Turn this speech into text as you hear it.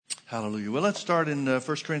Hallelujah. Well, let's start in 1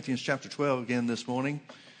 Corinthians chapter 12 again this morning.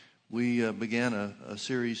 We began a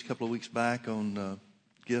series a couple of weeks back on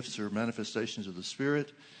gifts or manifestations of the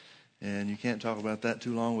Spirit. And you can't talk about that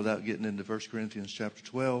too long without getting into 1 Corinthians chapter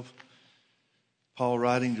 12. Paul,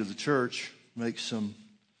 writing to the church, makes some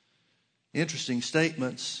interesting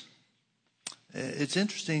statements. It's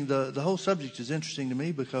interesting, the whole subject is interesting to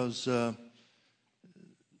me because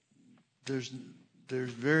there's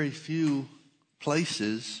very few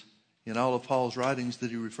places in all of Paul's writings that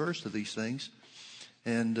he refers to these things.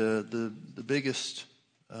 And the biggest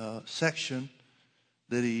section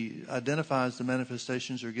that he identifies the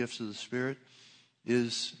manifestations or gifts of the Spirit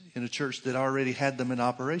is in a church that already had them in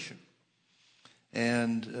operation.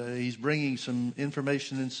 And he's bringing some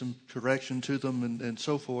information and some correction to them and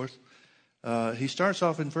so forth. He starts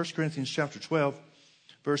off in 1 Corinthians chapter 12,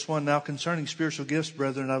 verse 1, "Now concerning spiritual gifts,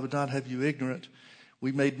 brethren, I would not have you ignorant."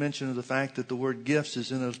 We made mention of the fact that the word gifts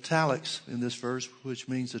is in italics in this verse, which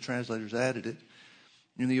means the translators added it.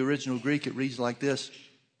 In the original Greek, it reads like this: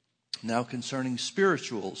 "Now concerning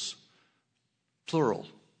spirituals, plural,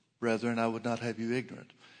 brethren, I would not have you ignorant."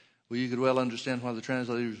 Well, you could well understand why the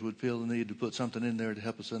translators would feel the need to put something in there to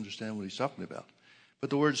help us understand what he's talking about. But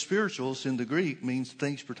the word spirituals in the Greek means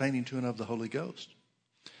things pertaining to and of the Holy Ghost.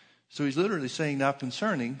 So he's literally saying, now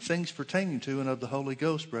concerning things pertaining to and of the Holy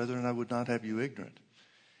Ghost, brethren, I would not have you ignorant.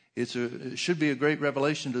 It should be a great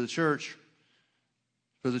revelation to the church,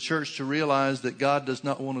 for the church to realize that God does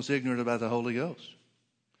not want us ignorant about the Holy Ghost.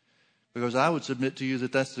 Because I would submit to you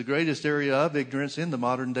that that's the greatest area of ignorance in the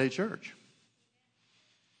modern day church.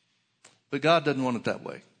 But God doesn't want it that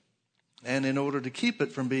way. And in order to keep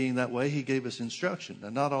it from being that way, he gave us instruction. Now,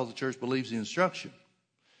 not all the church believes the instruction.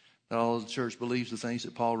 Not all the church believes the things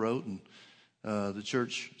that Paul wrote. And the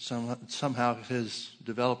church somehow has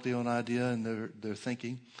developed their own idea and their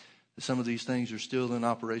thinking. Some of these things are still in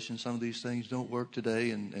operation. Some of these things don't work today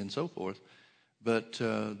and so forth. But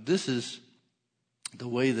this is the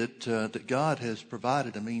way that God has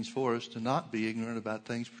provided a means for us to not be ignorant about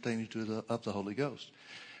things pertaining to the Holy Ghost.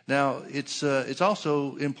 Now, it's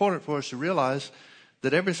also important for us to realize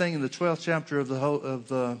that everything in the 12th chapter of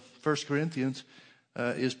 1 Corinthians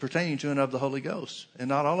is pertaining to and of the Holy Ghost. And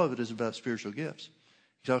not all of it is about spiritual gifts.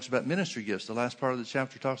 He talks about ministry gifts. The last part of the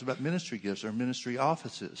chapter talks about ministry gifts or ministry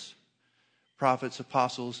offices, prophets,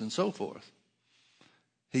 apostles, and so forth.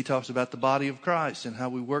 He talks about the body of Christ and how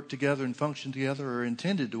we work together and function together, or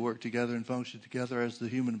intended to work together and function together as the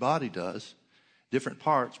human body does. Different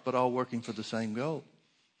parts, but all working for the same goal.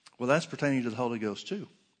 Well, that's pertaining to the Holy Ghost too.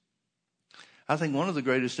 I think one of the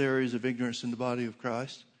greatest areas of ignorance in the body of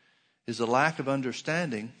Christ is the lack of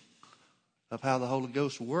understanding of how the Holy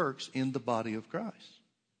Ghost works in the body of Christ.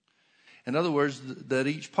 In other words, that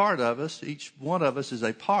each part of us, each one of us is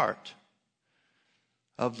a part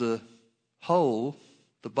of the whole,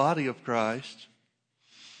 the body of Christ,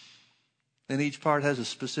 and each part has a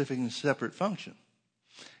specific and separate function.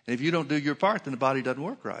 And if you don't do your part, then the body doesn't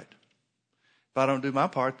work right. If I don't do my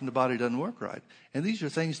part, then the body doesn't work right. And these are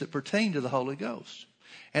things that pertain to the Holy Ghost.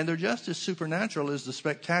 And they're just as supernatural as the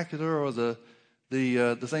spectacular or the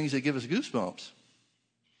things that give us goosebumps.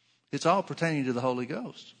 It's all pertaining to the Holy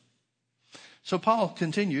Ghost. So Paul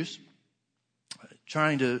continues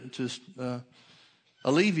trying to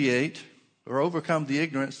alleviate or overcome the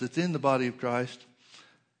ignorance that's in the body of Christ.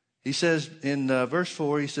 He says in verse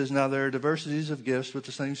 4, he says, "Now there are diversities of gifts with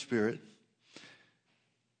the same Spirit.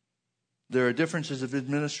 There are differences of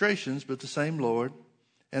administrations, but the same Lord.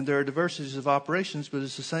 And there are diversities of operations, but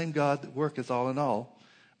it's the same God that worketh all in all.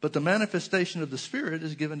 But the manifestation of the Spirit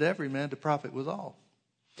is given to every man to profit withal."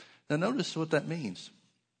 Now notice what that means,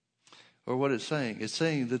 or what it's saying. It's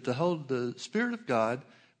saying that the Spirit of God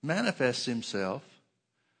manifests himself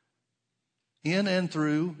in and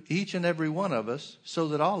through each and every one of us so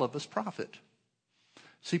that all of us profit.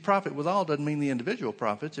 See, profit withal doesn't mean the individual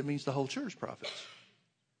profits. It means the whole church profits.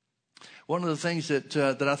 One of the things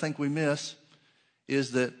that I think we miss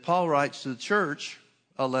is that Paul writes to the church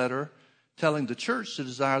a letter telling the church to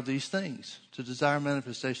desire these things, to desire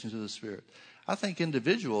manifestations of the Spirit. I think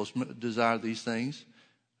individuals desire these things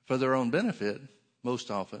for their own benefit most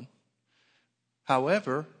often.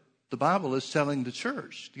 However, the Bible is telling the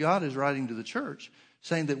church, God is writing to the church,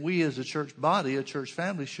 saying that we as a church body, a church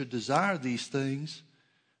family, should desire these things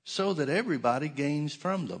so that everybody gains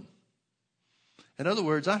from them. In other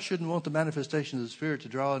words, I shouldn't want the manifestation of the Spirit to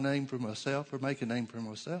draw a name for myself or make a name for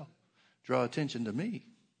myself, draw attention to me.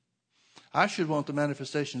 I should want the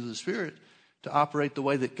manifestation of the Spirit to operate the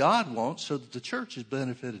way that God wants so that the church is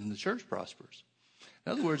benefited and the church prospers.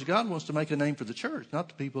 In other words, God wants to make a name for the church, not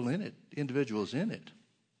the people in it, individuals in it.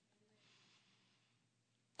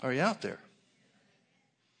 Are you out there?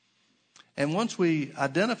 And once we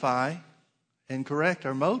identify and correct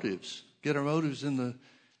our motives, get our motives in the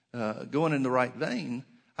going in the right vein,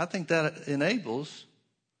 I think that enables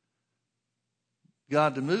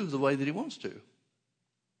God to move the way that he wants to.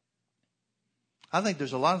 I think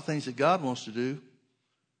there's a lot of things that God wants to do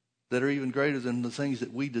that are even greater than the things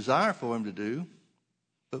that we desire for him to do.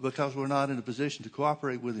 But because we're not in a position to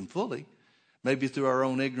cooperate with him fully, maybe through our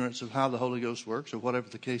own ignorance of how the Holy Ghost works or whatever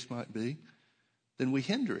the case might be, then we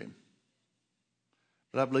hinder him.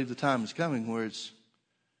 But I believe the time is coming where it's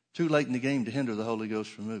too late in the game to hinder the Holy Ghost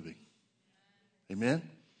from moving. Amen?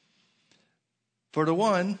 For the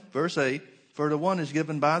one, verse 8, for the one is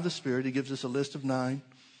given by the Spirit. He gives us a list of 9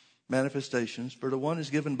 manifestations. For the one is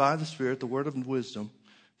given by the Spirit the word of wisdom,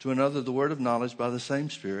 to another the word of knowledge by the same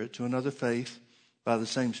Spirit, to another faith by the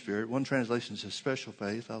same Spirit. One translation says special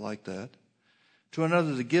faith. I like that. To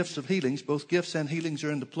another the gifts of healings. Both gifts and healings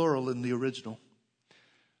are in the plural in the original.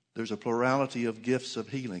 There's a plurality of gifts of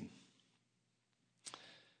healing.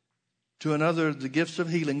 To another the gifts of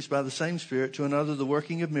healings by the same Spirit. To another the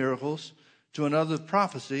working of miracles. To another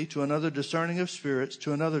prophecy. To another discerning of spirits.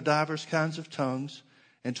 To another divers kinds of tongues.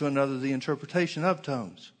 And to another the interpretation of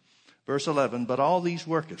tongues. Verse 11, but all these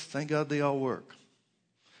worketh. Thank God they all work.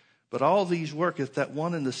 But all these worketh that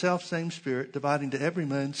one and the selfsame Spirit, dividing to every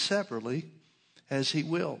man severally as he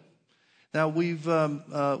will. Now we've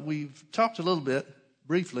talked a little bit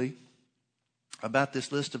briefly about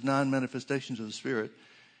this list of 9 manifestations of the Spirit.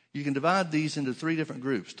 You can divide these into 3 different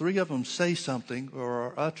groups. 3 of them say something or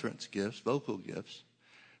are utterance gifts, vocal gifts.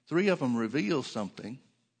 3 of them reveal something.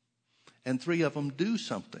 And 3 of them do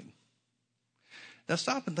something. Now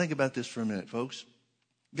stop and think about this for a minute, folks.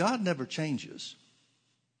 God never changes.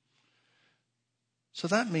 So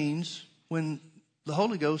that means when the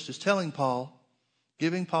Holy Ghost is telling Paul,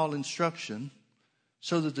 giving Paul instruction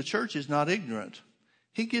so that the church is not ignorant,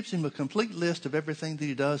 he gives him a complete list of everything that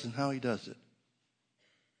he does and how he does it.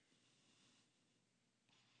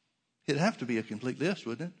 It'd have to be a complete list,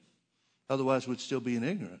 wouldn't it? Otherwise we'd still be in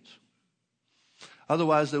ignorance.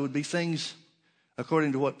 Otherwise there would be things,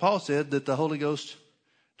 according to what Paul said, that the Holy Ghost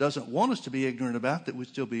doesn't want us to be ignorant about that we'd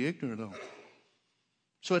still be ignorant of.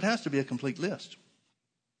 So it has to be a complete list.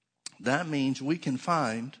 That means we can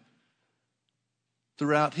find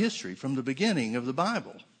throughout history, from the beginning of the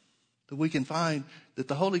Bible, that we can find that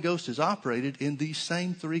the Holy Ghost has operated in these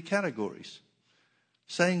same 3 categories.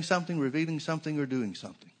 Saying something, revealing something, or doing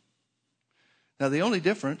something. Now the only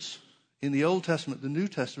difference in the Old Testament, the New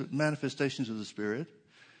Testament manifestations of the Spirit,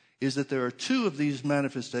 is that there are 2 of these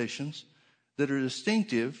manifestations that are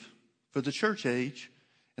distinctive for the church age.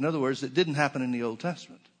 In other words, that didn't happen in the Old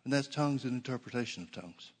Testament. And that's tongues and interpretation of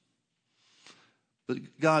tongues. But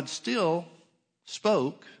God still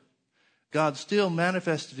spoke. God still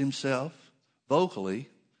manifested himself vocally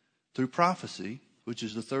through prophecy, which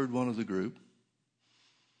is the 3rd one of the group.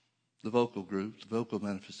 The vocal group, the vocal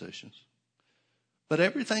manifestations. But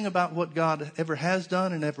everything about what God ever has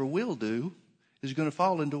done and ever will do is going to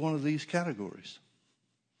fall into one of these categories.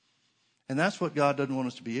 And that's what God doesn't want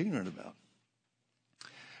us to be ignorant about.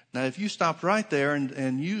 Now, if you stopped right there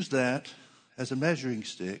and used that as a measuring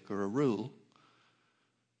stick or a rule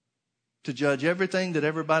to judge everything that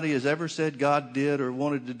everybody has ever said God did or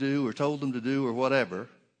wanted to do or told them to do or whatever,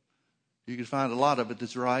 you could find a lot of it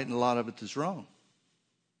that's right and a lot of it that's wrong.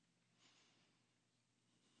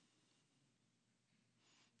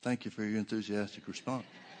 Thank you for your enthusiastic response.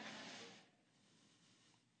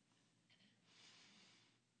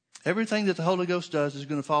 Everything that the Holy Ghost does is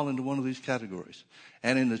going to fall into one of these categories.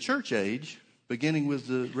 And in the church age, beginning with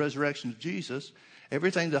the resurrection of Jesus,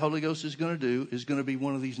 everything the Holy Ghost is going to do is going to be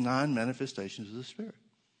one of these 9 manifestations of the Spirit.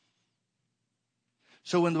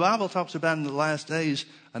 So when the Bible talks about in the last days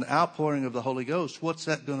an outpouring of the Holy Ghost, what's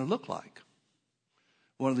that going to look like?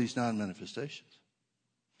 One of these 9 manifestations.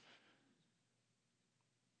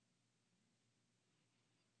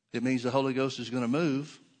 It means the Holy Ghost is going to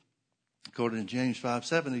move. According to James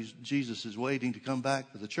 5:7, Jesus is waiting to come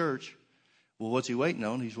back for the church. Well, what's he waiting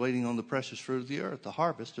on? He's waiting on the precious fruit of the earth, the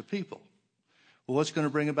harvest of people. Well, what's going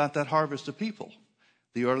to bring about that harvest of people?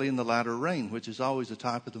 The early and the latter rain, which is always a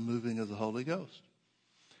type of the moving of the Holy Ghost.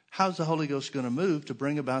 How's the Holy Ghost going to move to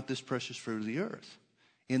bring about this precious fruit of the earth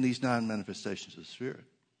in these 9 manifestations of the Spirit?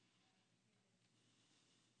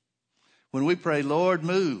 When we pray, Lord,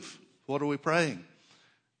 move, what are we praying?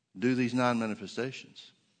 Do these 9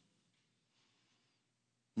 manifestations.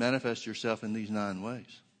 Manifest yourself in these 9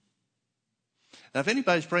 ways. Now, if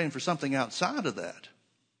anybody's praying for something outside of that,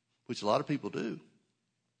 which a lot of people do,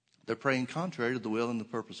 they're praying contrary to the will and the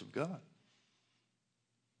purpose of God.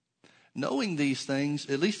 Knowing these things,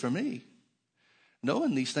 at least for me,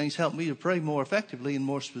 knowing these things help me to pray more effectively and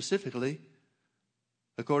more specifically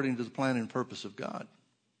according to the plan and purpose of God.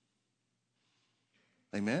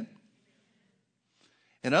 Amen?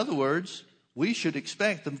 In other words, we should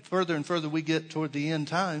expect the further and further we get toward the end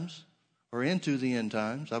times, or into the end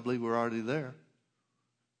times, I believe we're already there,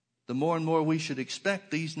 the more and more we should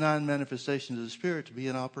expect these 9 manifestations of the Spirit to be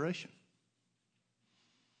in operation.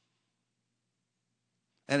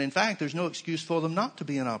 And in fact, there's no excuse for them not to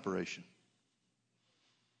be in operation.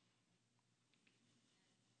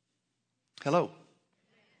 Hello?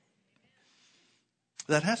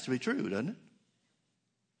 That has to be true, doesn't it?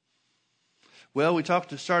 Well, we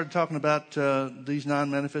started talking about these 9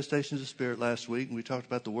 manifestations of the Spirit last week, and we talked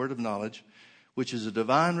about the word of knowledge, which is a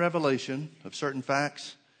divine revelation of certain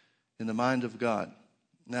facts in the mind of God.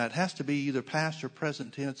 Now, it has to be either past or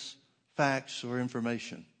present tense facts or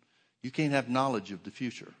information. You can't have knowledge of the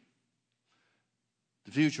future.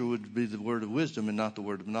 The future would be the word of wisdom and not the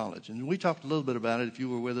word of knowledge. And we talked a little bit about it. If you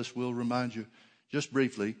were with us, we'll remind you just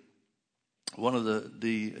briefly. One of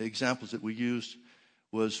the examples that we used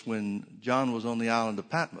was when John was on the island of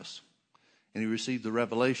Patmos and he received the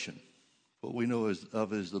revelation. What we know is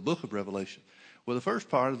the book of Revelation. Well, the first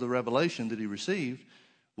part of the revelation that he received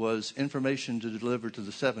was information to deliver to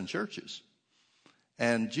the 7 churches.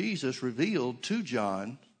 And Jesus revealed to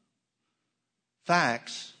John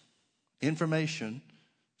facts, information,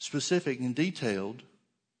 specific and detailed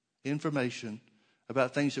information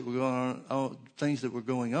about things that were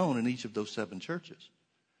going on in each of those 7 churches.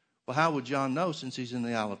 Well, how would John know since he's in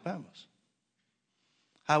the Isle of Patmos?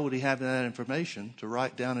 How would he have that information to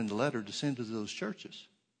write down in the letter to send to those churches?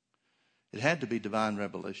 It had to be divine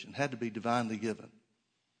revelation. It had to be divinely given.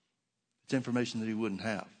 It's information that he wouldn't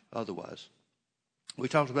have otherwise. We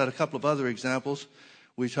talked about a couple of other examples.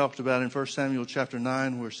 We talked about in 1 Samuel chapter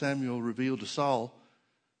 9 where Samuel revealed to Saul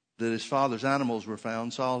that his father's animals were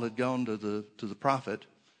found. Saul had gone to the prophet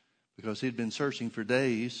because he'd been searching for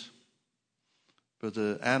days for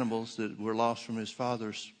the animals that were lost from his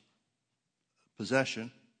father's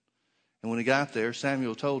possession. And when he got there,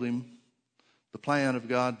 Samuel told him the plan of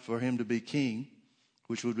God for him to be king,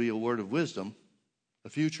 which would be a word of wisdom, a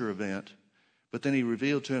future event. But then he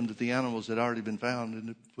revealed to him that the animals had already been found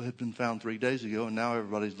and had been found 3 days ago, and now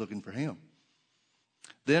everybody's looking for him.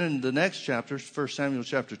 Then in the next chapter, 1 Samuel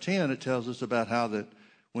chapter 10, it tells us about how that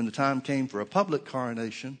when the time came for a public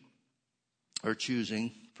coronation, or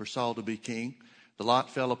choosing for Saul to be king, the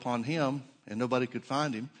lot fell upon him and nobody could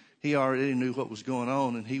find him. He already knew what was going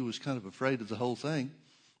on and he was kind of afraid of the whole thing.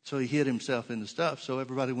 So he hid himself in the stuff. So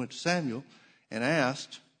everybody went to Samuel and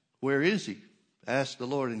asked, where is he? Asked the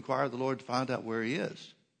Lord, inquired the Lord to find out where he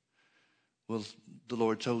is. Well, the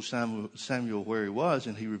Lord told Samuel where he was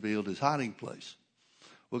and he revealed his hiding place.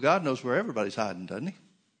 Well, God knows where everybody's hiding, doesn't he?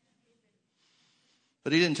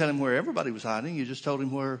 But he didn't tell him where everybody was hiding. He just told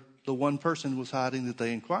him where the one person was hiding that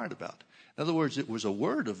they inquired about. In other words, it was a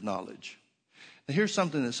word of knowledge. Now, here's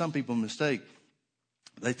something that some people mistake.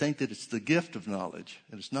 They think that it's the gift of knowledge,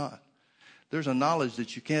 and it's not. There's a knowledge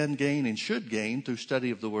that you can gain and should gain through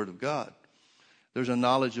study of the Word of God. There's a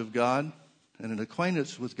knowledge of God and an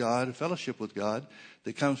acquaintance with God, a fellowship with God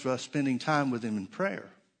that comes from us spending time with Him in prayer.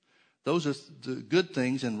 Those are the good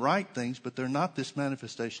things and right things, but they're not this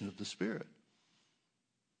manifestation of the Spirit.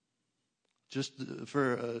 Just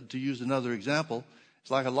to use another example,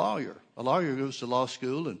 it's like a lawyer. A lawyer goes to law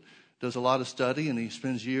school and does a lot of study, and he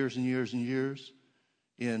spends years and years and years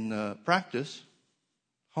in practice,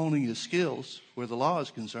 honing his skills where the law is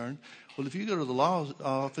concerned. Well, if you go to the law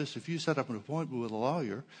office, if you set up an appointment with a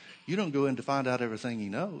lawyer, you don't go in to find out everything he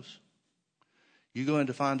knows. You go in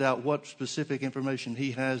to find out what specific information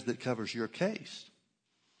he has that covers your case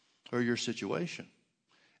or your situation.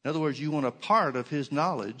 In other words, you want a part of his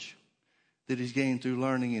knowledge that he's gained through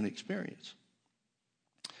learning and experience.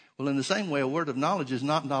 Well, in the same way, a word of knowledge is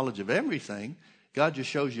not knowledge of everything. God just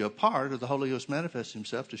shows you a part, or the Holy Ghost manifests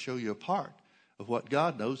Himself to show you a part of what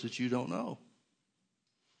God knows that you don't know.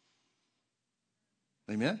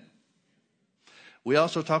 Amen? We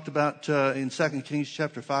also talked about in 2 Kings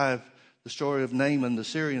chapter 5, the story of Naaman the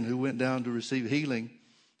Syrian who went down to receive healing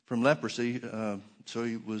from leprosy. So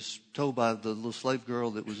he was told by the little slave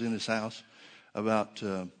girl that was in his house about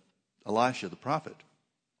Elisha the prophet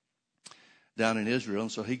down in Israel.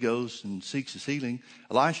 And so he goes and seeks his healing.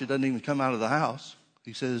 Elisha doesn't even come out of the house.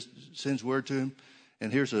 He sends word to him.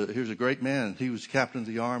 And here's a great man. He was captain of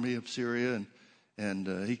the army of Syria.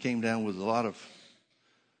 And he came down with a lot of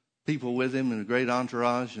people with him and a great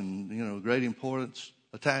entourage and, great importance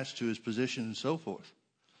attached to his position and so forth.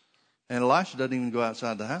 And Elisha doesn't even go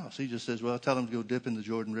outside the house. He just says, well, tell him to go dip in the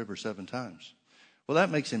Jordan River 7 times. Well, that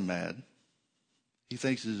makes him mad. He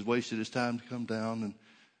thinks he's wasted his time to come down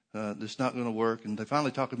and it's not going to work. And they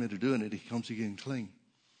finally talk him into doing it. He comes to getting clean.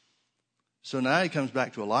 So now he comes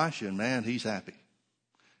back to Elisha, and man, he's happy.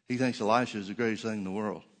 He thinks Elisha is the greatest thing in the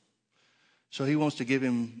world. So he wants to give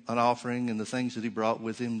him an offering and the things that he brought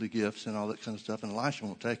with him, the gifts and all that kind of stuff. And Elisha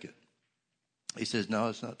won't take it. He says, no,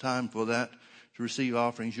 it's not time for that to receive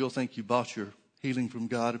offerings. You'll think you bought your healing from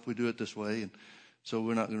God if we do it this way. And so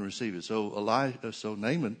we're not going to receive it. So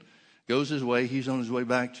Naaman goes his way. He's on his way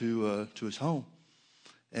back to his home.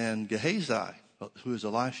 And Gehazi, who is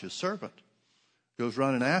Elisha's servant, goes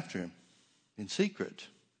running after him in secret.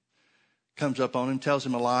 Comes up on him, tells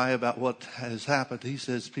him a lie about what has happened. He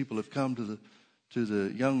says people have come to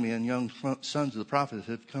the young men, young sons of the prophet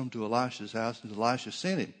have come to Elisha's house, and Elisha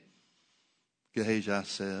sent him, Gehazi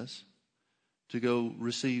says, to go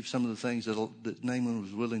receive some of the things that Naaman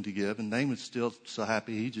was willing to give. And Naaman's still so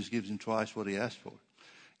happy, he just gives him twice what he asked for.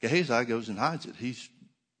 Gehazi goes and hides it. He's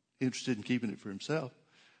interested in keeping it for himself.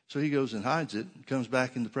 So he goes and hides it, and comes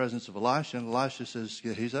back in the presence of Elisha, and Elisha says,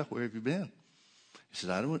 Gehazi, where have you been? He said,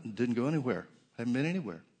 I didn't go anywhere. Haven't been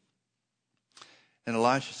anywhere. And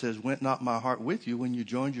Elisha says, went not my heart with you when you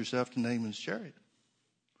joined yourself to Naaman's chariot?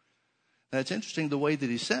 Now, it's interesting the way that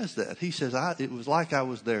he says that. He says, it was like I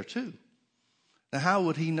was there too. Now, how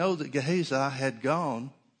would he know that Gehazi had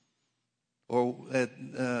gone? Or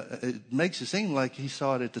it makes it seem like he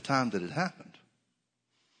saw it at the time that it happened,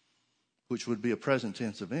 which would be a present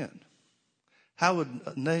tense event. How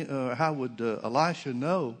would Elisha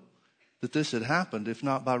know that this had happened if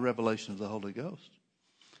not by revelation of the Holy Ghost?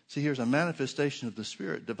 See, here's a manifestation of the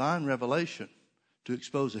Spirit, divine revelation to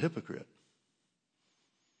expose a hypocrite.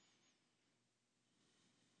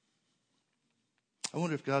 I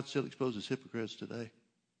wonder if God still exposes hypocrites today.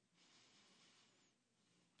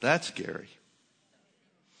 That's scary.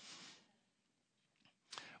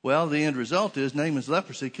 Well, the end result is Naaman's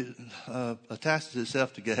leprosy attaches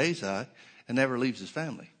itself to Gehazi and never leaves his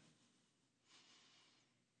family.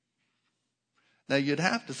 Now, you'd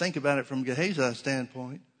have to think about it from Gehazi's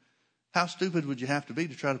standpoint. How stupid would you have to be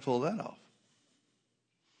to try to pull that off?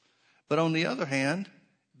 But on the other hand,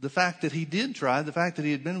 the fact that he did try, the fact that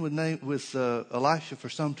he had been with Elisha for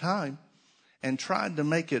some time and tried to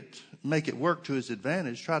make it work to his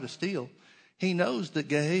advantage, try to steal, he knows that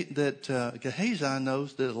Gehazi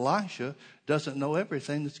knows that Elisha doesn't know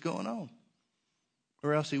everything that's going on.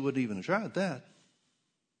 Or else he wouldn't even have tried that.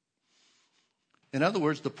 In other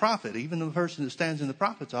words, the prophet, even the person that stands in the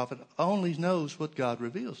prophet's office, only knows what God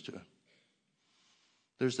reveals to him.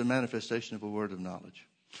 There's the manifestation of a word of knowledge.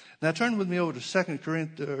 Now turn with me over to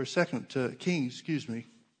 2 Kings,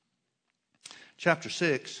 chapter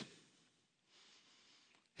 6.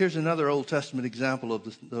 Here's another Old Testament example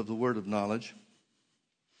of the word of knowledge.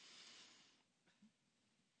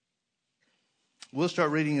 We'll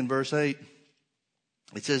start reading in verse 8.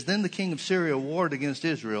 It says, Then the king of Syria warred against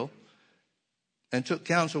Israel and took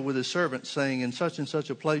counsel with his servants, saying, In such and such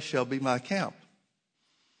a place shall be my camp.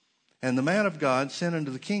 And the man of God sent unto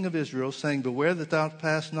the king of Israel, saying, Beware that thou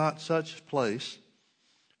pass not such place,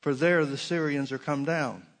 for there the Syrians are come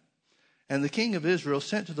down. And the king of Israel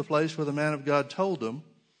sent to the place where the man of God told him,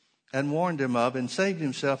 and warned him of, and saved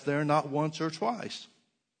himself there not once or twice.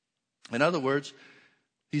 In other words,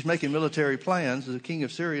 he's making military plans. The king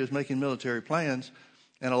of Syria is making military plans.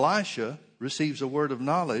 And Elisha receives a word of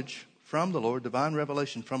knowledge from the Lord, divine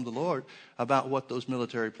revelation from the Lord, about what those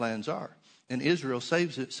military plans are. And Israel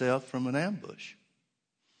saves itself from an ambush.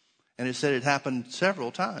 And it said it happened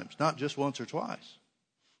several times, not just once or twice,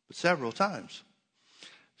 but several times.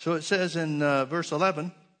 So it says in verse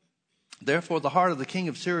 11, Therefore the heart of the king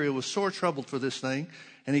of Syria was sore troubled for this thing,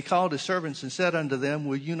 and he called his servants and said unto them,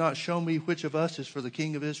 Will you not show me which of us is for the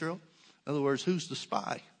king of Israel? In other words, who's the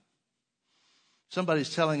spy?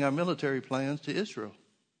 Somebody's telling our military plans to Israel.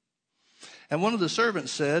 And one of the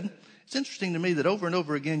servants said, It's interesting to me that over and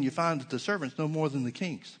over again you find that the servants know more than the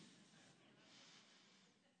kings.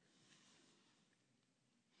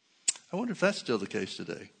 I wonder if that's still the case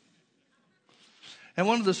today. And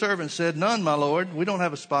one of the servants said, None, my lord, we don't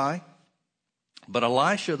have a spy. But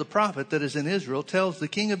Elisha the prophet that is in Israel tells the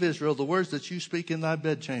king of Israel the words that you speak in thy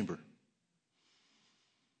bedchamber.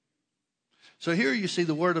 So here you see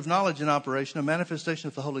the word of knowledge in operation, a manifestation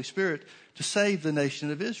of the Holy Spirit to save the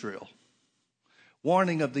nation of Israel.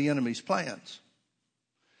 Warning of the enemy's plans.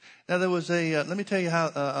 Now there was let me tell you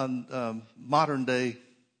how modern day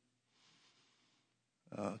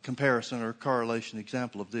comparison or correlation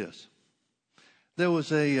example of this. There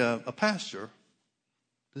was a pastor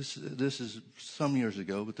This is some years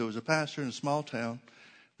ago, but there was a pastor in a small town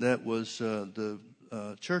that was the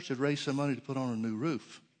church had raised some money to put on a new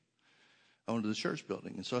roof onto the church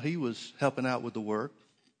building. And so he was helping out with the work.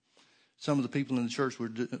 Some of the people in the church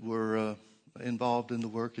were involved in the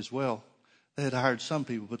work as well. They had hired some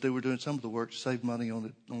people, but they were doing some of the work to save money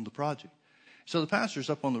on the project. So the pastor's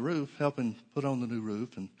up on the roof helping put on the new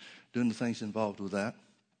roof and doing the things involved with that.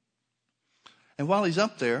 And while he's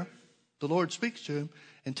up there, the Lord speaks to him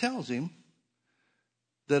and tells him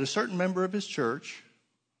that a certain member of his church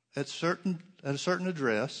at a certain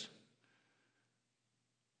address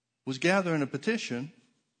was gathering a petition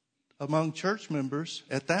among church members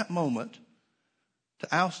at that moment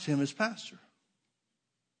to oust him as pastor.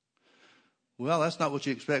 Well, that's not what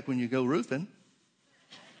you expect when you go roofing.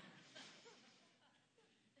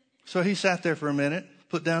 So he sat there for a minute,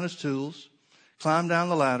 put down his tools, climbed down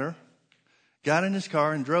the ladder, got in his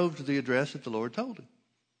car, and drove to the address that the Lord told him.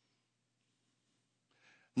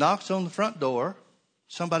 Knocks on the front door.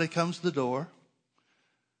 Somebody comes to the door.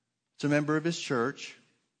 It's a member of his church.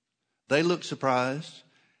 They look surprised.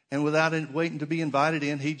 And without waiting to be invited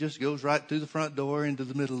in, he just goes right through the front door into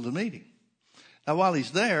the middle of the meeting. Now, while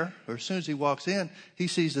he's there, or as soon as he walks in, he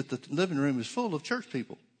sees that the living room is full of church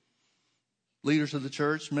people. Leaders of the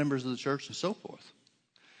church, members of the church, and so forth.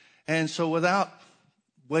 And so without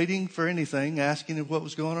waiting for anything, asking him what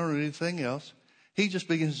was going on or anything else, he just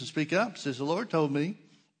begins to speak up. Says, the Lord told me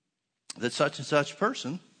that such and such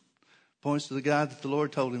person, points to the guy that the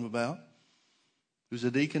Lord told him about, who's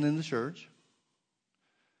a deacon in the church,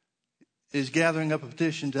 is gathering up a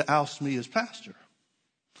petition to oust me as pastor.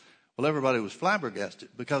 Well, everybody was flabbergasted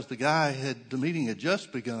because the meeting had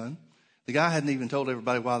just begun. The guy hadn't even told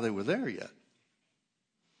everybody why they were there yet,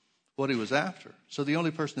 what he was after. So the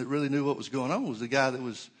only person that really knew what was going on was the guy that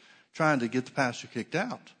was trying to get the pastor kicked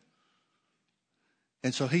out.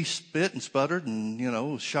 And so he spit and sputtered and,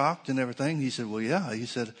 was shocked and everything. He said, well, yeah. He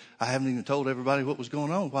said, I haven't even told everybody what was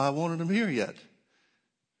going on, why I wanted them here yet.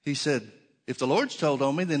 He said, if the Lord's told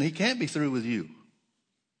on me, then he can't be through with you.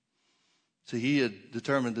 So he had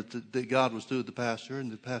determined that God was through with the pastor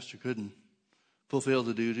and the pastor couldn't fulfill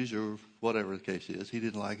the duties or whatever the case is. He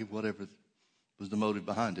didn't like it, whatever was the motive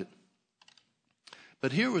behind it.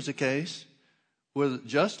 But here was a case where,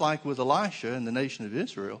 just like with Elisha and the nation of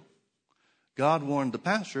Israel, God warned the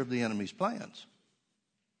pastor of the enemy's plans.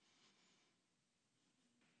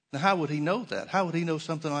 Now, how would he know that? How would he know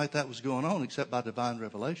something like that was going on except by divine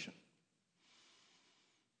revelation?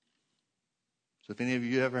 So if any of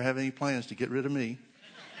you ever have any plans to get rid of me,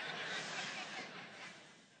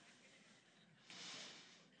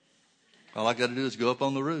 all I got to do is go up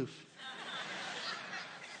on the roof.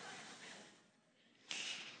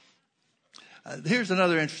 Here's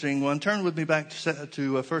another interesting one. Turn with me back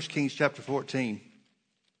to 1 Kings chapter 14.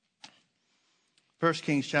 1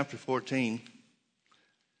 Kings chapter 14.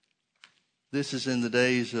 This is in the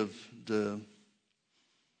days of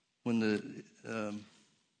when the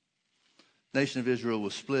nation of Israel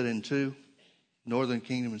was split in two, northern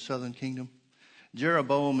kingdom and southern kingdom.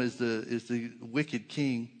 Jeroboam is the wicked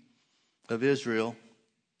king of Israel.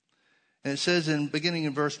 And it says beginning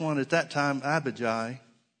in verse 1, at that time Abijah,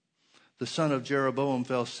 the son of Jeroboam,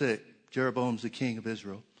 fell sick. Jeroboam's the king of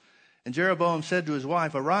Israel. And Jeroboam said to his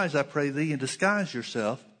wife, arise, I pray thee, and disguise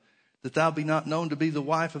yourself, that thou be not known to be the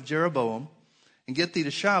wife of Jeroboam, and get thee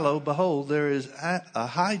to Shiloh. Behold, there is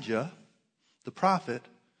Ahijah, the prophet,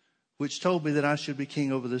 which told me that I should be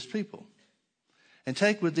king over this people. And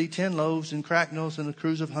take with thee 10 loaves and cracknels and a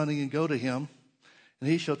cruse of honey, and go to him, and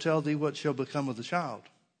he shall tell thee what shall become of the child.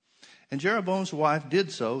 And Jeroboam's wife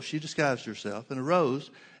did so. She disguised herself and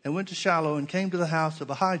arose and went to Shiloh and came to the house of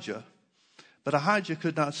Ahijah. But Ahijah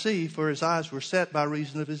could not see, for his eyes were set by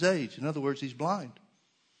reason of his age. In other words, he's blind.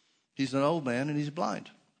 He's an old man and he's blind.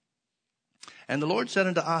 And the Lord said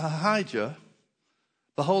unto Ahijah,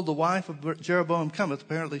 behold, the wife of Jeroboam cometh.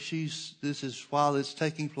 Apparently this is while it's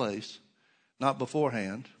taking place, not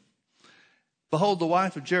beforehand. Behold, the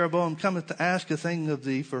wife of Jeroboam cometh to ask a thing of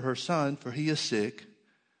thee for her son, for he is sick.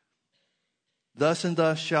 Thus and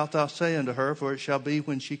thus shalt thou say unto her, for it shall be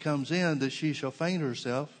when she comes in that she shall feign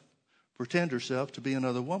herself, pretend herself to be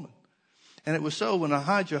another woman. And it was so, when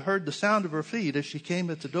Ahijah heard the sound of her feet as she came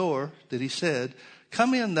at the door, that he said,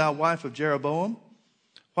 come in, thou wife of Jeroboam.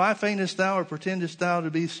 Why feignest thou or pretendest thou to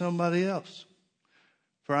be somebody else?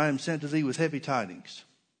 For I am sent to thee with heavy tidings.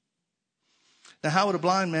 Now how would a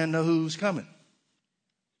blind man know who was coming?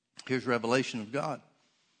 Here's revelation of God.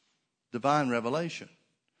 Divine revelation.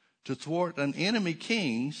 To thwart an enemy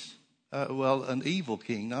king's, an evil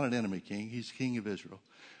king, not an enemy king, he's king of Israel.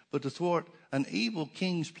 But to thwart an evil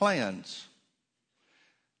king's plans,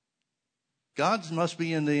 God must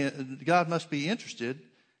be interested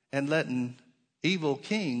in letting evil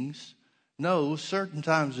kings know certain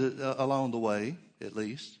times along the way, at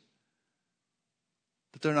least,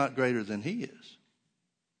 that they're not greater than he is.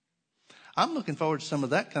 I'm looking forward to some of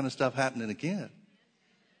that kind of stuff happening again.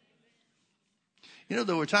 You know,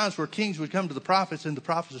 there were times where kings would come to the prophets and the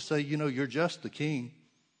prophets would say, you know, you're just the king.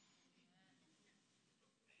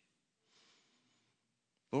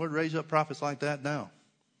 Lord, raise up prophets like that now.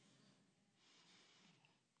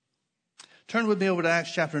 Turn with me over to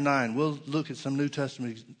Acts chapter 9. We'll look at some New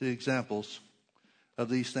Testament examples of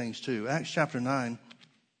these things too. Acts chapter 9.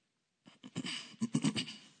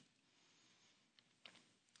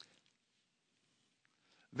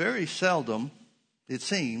 Very seldom, it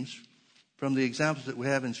seems, from the examples that we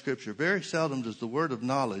have in Scripture, very seldom does the word of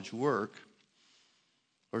knowledge work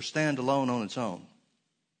or stand alone on its own.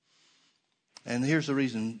 And here's the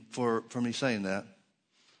reason for me saying that.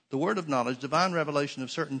 The word of knowledge, divine revelation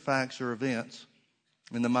of certain facts or events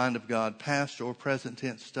in the mind of God, past or present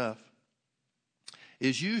tense stuff,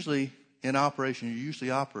 is usually in operation,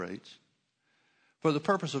 usually operates for the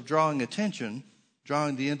purpose of drawing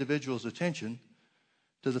the individual's attention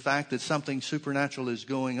to the fact that something supernatural is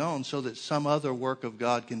going on so that some other work of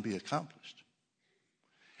God can be accomplished.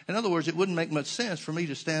 In other words, it wouldn't make much sense for me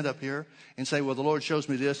to stand up here and say, well, the Lord shows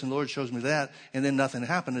me this and the Lord shows me that, and then nothing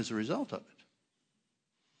happened as a result of it.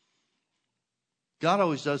 God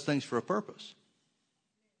always does things for a purpose.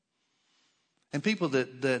 And people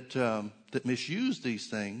that misuse these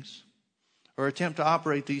things or attempt to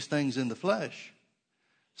operate these things in the flesh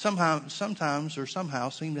sometimes or somehow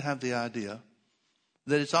seem to have the idea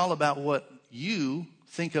that it's all about what you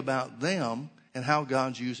think about them and how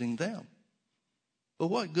God's using them. But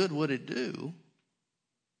what good would it do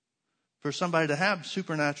for somebody to have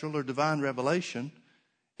supernatural or divine revelation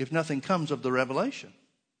if nothing comes of the revelation?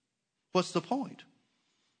 What's the point?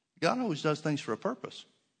 God always does things for a purpose.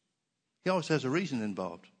 He always has a reason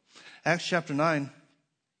involved. Acts chapter 9,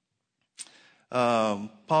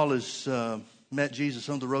 Paul has met Jesus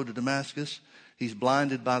on the road to Damascus. He's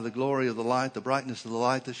blinded by the glory of the light, the brightness of the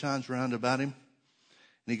light that shines around about him.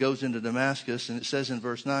 And he goes into Damascus, and it says in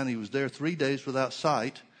verse 9, he was there 3 days without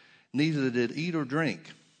sight, neither did eat or drink.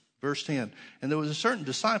 Verse 10, and there was a certain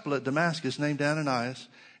disciple at Damascus named Ananias,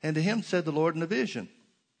 and to him said the Lord in a vision.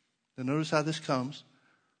 And notice how this comes.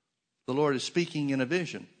 The Lord is speaking in a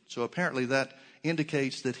vision. So apparently that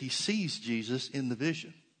indicates that he sees Jesus in the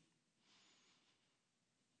vision.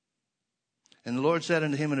 And the Lord said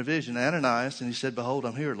unto him in a vision, Ananias, and he said, Behold,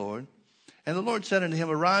 I'm here, Lord. And the Lord said unto him,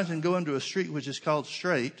 Arise and go into a street which is called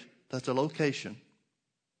Straight. That's a location.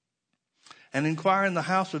 And inquire in the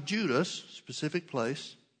house of Judas, specific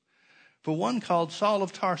place, for one called Saul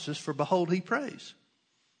of Tarsus, for behold, he prays.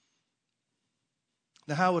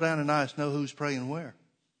 Now, how would Ananias know who's praying where?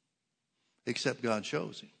 Except God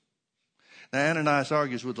shows him. Now, Ananias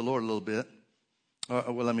argues with the Lord a little bit.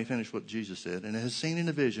 Well, let me finish what Jesus said. And has seen in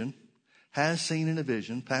a vision, past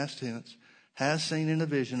tense, has seen in a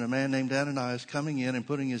vision a man named Ananias coming in and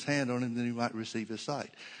putting his hand on him that he might receive his sight.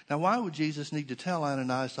 Now, why would Jesus need to tell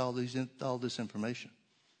Ananias all this information?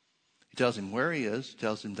 He tells him where he is,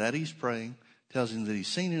 tells him that he's praying, tells him that he's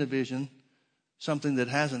seen in a vision something that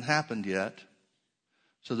hasn't happened yet.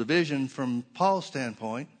 So the vision from Paul's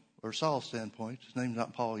standpoint, or Saul's standpoint, his name's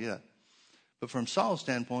not Paul yet, but from Saul's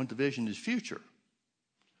standpoint, the vision is future,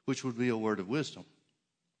 which would be a word of wisdom.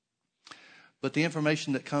 But the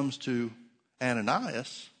information that comes to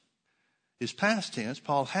Ananias is past tense.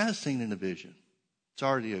 Paul has seen in a vision. It's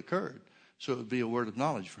already occurred. So it would be a word of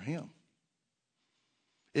knowledge for him.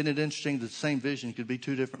 Isn't it interesting that the same vision could be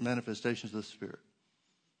two different manifestations of the Spirit,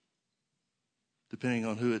 depending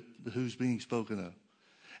on who's being spoken of?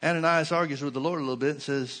 Ananias argues with the Lord a little bit and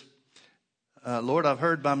says, Lord, I've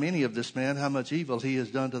heard by many of this man how much evil he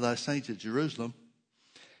has done to thy saints at Jerusalem.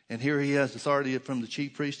 And here he has authority from the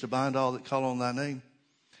chief priest to bind all that call on thy name.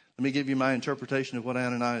 Let me give you my interpretation of what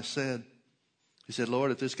Ananias said. He said,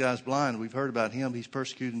 Lord, if this guy's blind, we've heard about him, he's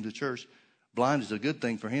persecuting the church. Blind is a good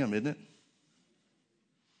thing for him, isn't it?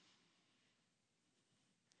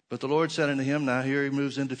 But the Lord said unto him, now here he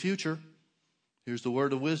moves into future. Here's the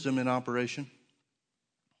word of wisdom in operation.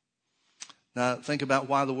 Now think about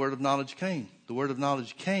why the word of knowledge came. The word of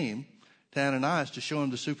knowledge came to Ananias to show him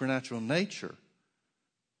the supernatural nature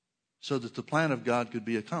so that the plan of God could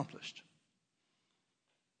be accomplished.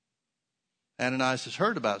 Ananias has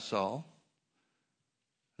heard about Saul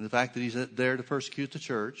and the fact that he's there to persecute the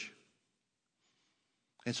church.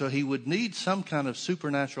 And so he would need some kind of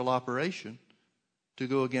supernatural operation to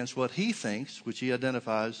go against what he thinks, which he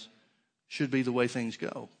identifies, should be the way things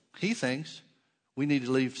go. He thinks We need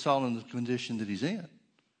to leave Saul in the condition that he's in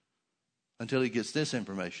until he gets this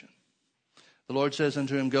information. The Lord says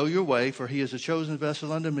unto him, Go your way, for he is a chosen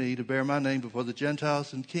vessel unto me to bear my name before the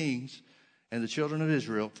Gentiles and kings and the children of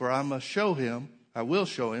Israel. For I will show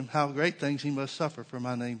him how great things he must suffer for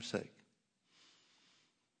my name's sake.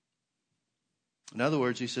 In other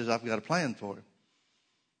words, he says, I've got a plan for him.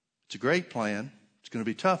 It's a great plan. It's going to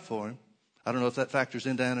be tough for him. I don't know if that factors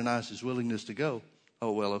into Ananias' willingness to go.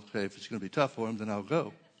 Oh, well, okay, if it's going to be tough for him, then I'll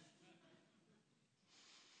go.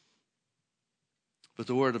 But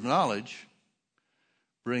the word of knowledge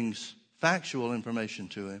brings factual information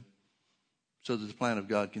to him so that the plan of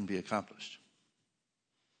God can be accomplished.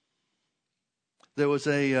 There was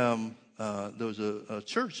a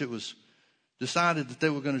church that was decided that they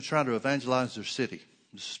were going to try to evangelize their city.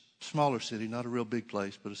 It's a smaller city, not a real big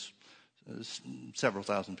place, but it's several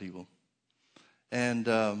thousand people. And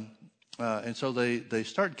so they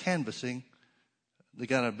started canvassing. They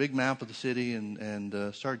got a big map of the city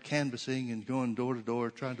and started canvassing and going door to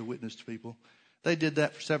door, trying to witness to people. They did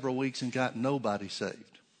that for several weeks and got nobody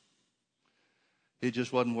saved. It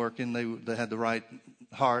just wasn't working. They had the right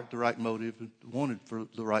heart, the right motive, wanted for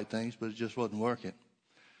the right things, but it just wasn't working.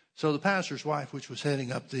 So the pastor's wife, which was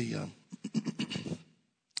heading up the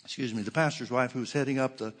pastor's wife who was heading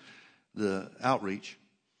up the outreach,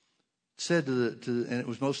 said and it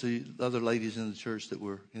was mostly other ladies in the church that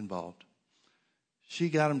were involved. She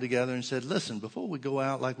got them together and said, listen, before we go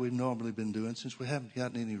out like we've normally been doing, since we haven't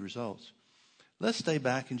gotten any results, let's stay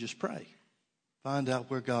back and just pray. Find out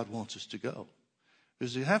where God wants us to go.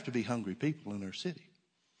 Because there have to be hungry people in our city.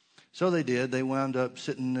 So they did. They wound up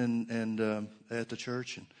sitting and at the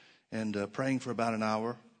church and praying for about an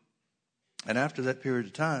hour. And after that period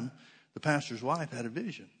of time, the pastor's wife had a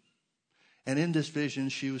vision. And in this vision,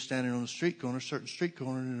 she was standing on a certain street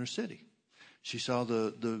corner in her city. She saw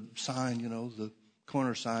the sign, the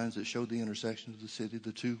corner signs that showed the intersection of the city,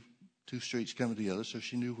 the two streets coming together, so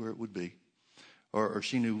she knew where it would be. Or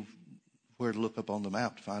she knew where to look up on the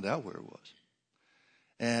map to find out where it was.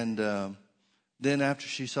 And then after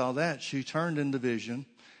she saw that, she turned in the vision,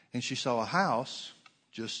 and she saw a house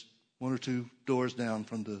just one or two doors down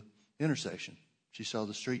from the intersection. She saw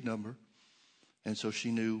the street number, and so she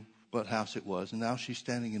knew what house it was. And now she's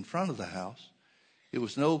standing in front of the house. It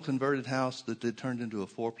was an old converted house that had turned into a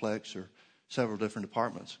fourplex or several different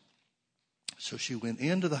apartments. So she went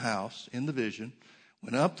into the house in the vision,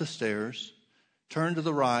 went up the stairs, turned to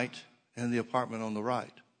the right, and the apartment on the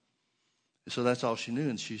right. So that's all she knew,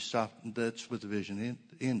 and she stopped. That's where the vision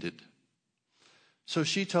ended. So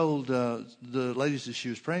she told the ladies that she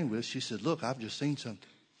was praying with, she said, look, I've just seen something.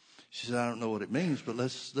 She said, I don't know what it means, but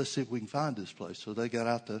let's see if we can find this place. So they got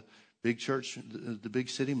out the big church, the big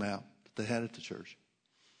city map that they had at the church.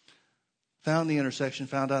 Found the intersection,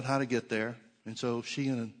 found out how to get there. And so she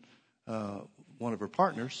and one of her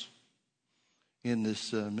partners in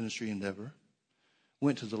this ministry endeavor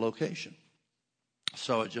went to the location.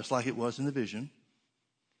 Saw it just like it was in the vision.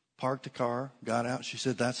 Parked the car, got out. She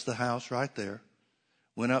said, that's the house right there.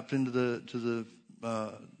 Went up into the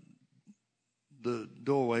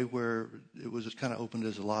doorway where it was kind of opened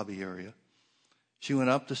as a lobby area. She went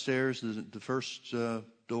up the stairs, the first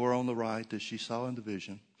door on the right that she saw in the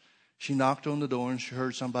vision. She knocked on the door and she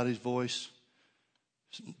heard somebody's voice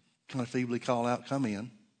kind of feebly call out, come in.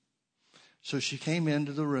 So she came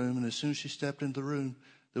into the room, and as soon as she stepped into the room,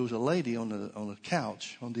 there was a lady on a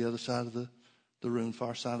couch on the other side of the room,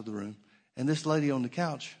 far side of the room. And this lady on the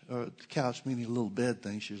couch meaning a little bed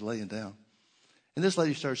thing, she was laying down. And this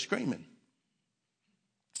lady started screaming.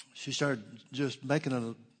 She started just making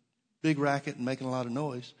a big racket and making a lot of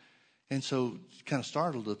noise. And so it kind of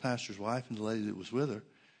startled the pastor's wife and the lady that was with her.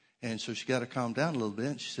 And so she got her calmed down a little bit.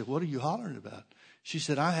 And she said, what are you hollering about? She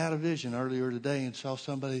said, I had a vision earlier today and saw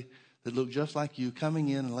somebody that looked just like you coming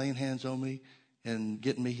in and laying hands on me and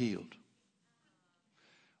getting me healed.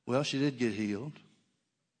 Well, she did get healed.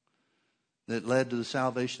 That led to the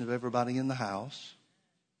salvation of everybody in the house.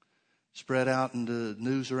 Spread out into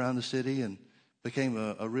news around the city and became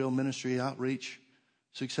a real ministry outreach,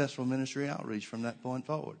 successful ministry outreach from that point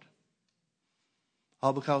forward.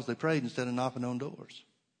 All because they prayed instead of knocking on doors.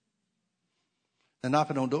 And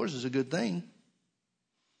knocking on doors is a good thing.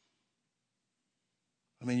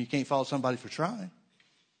 I mean, you can't fault somebody for trying.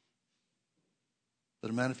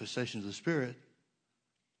 But a manifestation of the Spirit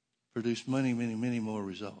produced many, many, many more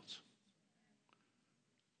results.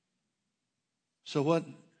 So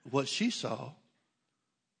what she saw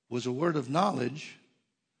was a word of knowledge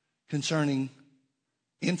concerning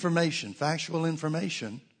information, factual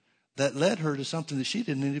information, that led her to something that she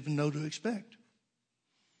didn't even know to expect.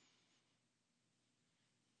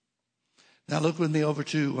 Now look with me over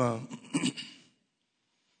to, well,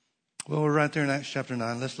 we're right there in Acts chapter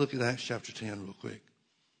 9. Let's look at Acts chapter 10 real quick.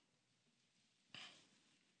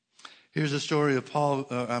 Here's the story of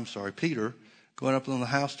Peter going up on the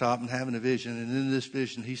housetop and having a vision. And in this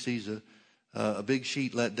vision, he sees a big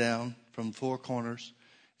sheet let down from four corners.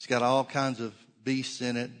 It's got all kinds of beasts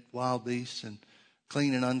in it, wild beasts and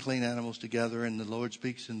clean and unclean animals together. And the Lord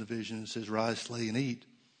speaks in the vision and says, rise, slay, and eat.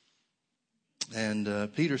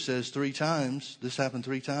 And Peter says 3 times, this happened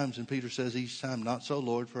 3 times, and Peter says each time, not so,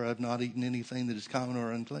 Lord, for I have not eaten anything that is common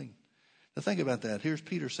or unclean. Now think about that. Here's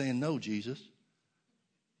Peter saying, no, Jesus.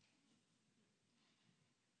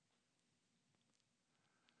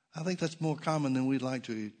 I think that's more common than we'd like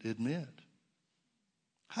to admit.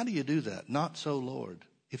 How do you do that? Not so, Lord.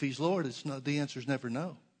 If he's Lord, it's not, the answer's never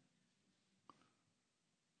no.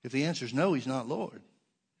 If the answer's no, he's not Lord.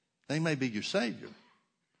 They may be your Savior.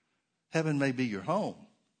 Heaven may be your home.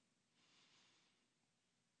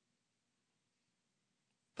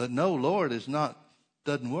 But no, Lord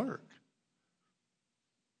doesn't work.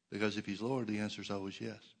 Because if he's Lord, the answer is always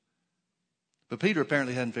yes. But Peter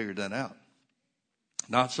apparently hadn't figured that out.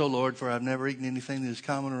 Not so, Lord, for I've never eaten anything that is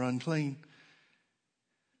common or unclean.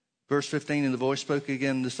 Verse 15, and the voice spoke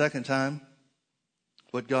again the second time.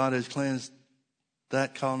 What God has cleansed,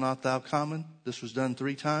 that call not thou common. This was done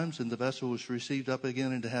 3 times, and the vessel was received up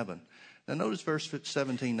again into heaven. Now notice verse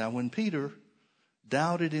 17. Now when Peter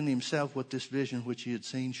doubted in himself what this vision which he had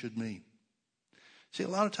seen should mean. See, a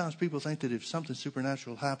lot of times people think that if something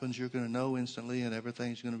supernatural happens, you're going to know instantly and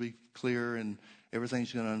everything's going to be clear and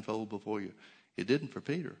everything's going to unfold before you. It didn't for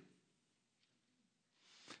Peter.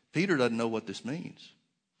 Peter doesn't know what this means.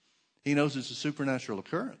 He knows it's a supernatural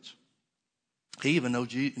occurrence. He even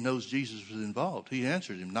knows Jesus was involved. He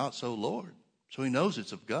answered him, not so, Lord. So he knows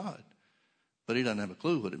it's of God. But he doesn't have a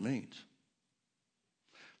clue what it means.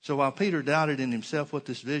 So while Peter doubted in himself what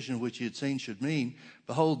this vision which he had seen should mean,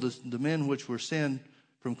 behold, the men which were sent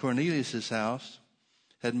from Cornelius' house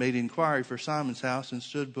had made inquiry for Simon's house and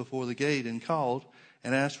stood before the gate and called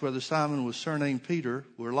and asked whether Simon was surnamed Peter,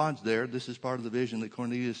 were lodged there. This is part of the vision that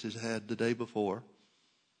Cornelius has had the day before,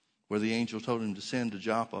 where the angel told him to send to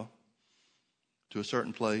Joppa, to a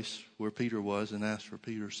certain place where Peter was, and asked for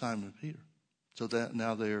Peter, Simon Peter. So that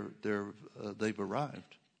now they've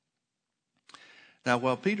arrived. Now,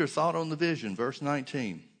 while Peter thought on the vision, verse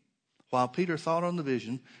 19, while Peter thought on the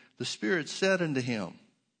vision, the Spirit said unto him.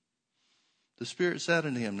 The Spirit said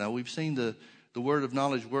unto him. Now, we've seen the word of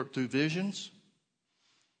knowledge work through visions.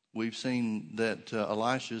 We've seen that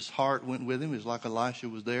Elisha's heart went with him. It's like Elisha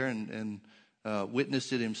was there and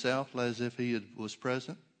witnessed it himself as if he was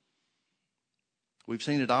present. We've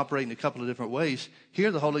seen it operate in a couple of different ways.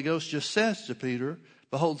 Here the Holy Ghost just says to Peter,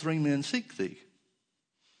 behold, 3 men seek thee.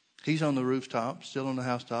 He's on the rooftop, still on the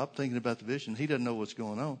housetop, thinking about the vision. He doesn't know what's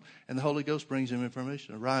going on. And the Holy Ghost brings him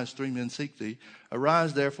information. Arise, 3 men seek thee.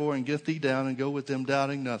 Arise, therefore, and get thee down and go with them,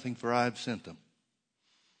 doubting nothing, for I have sent them.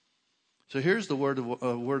 So here's the word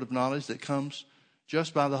of knowledge that comes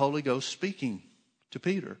just by the Holy Ghost speaking to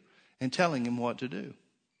Peter and telling him what to do.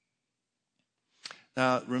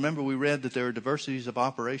 Now, remember we read that there are diversities of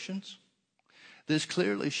operations. This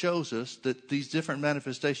clearly shows us that these different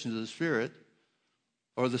manifestations of the Spirit,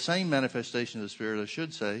 or the same manifestation of the Spirit, I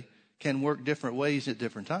should say, can work different ways at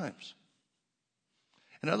different times.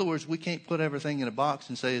 In other words, we can't put everything in a box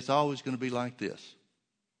and say it's always going to be like this.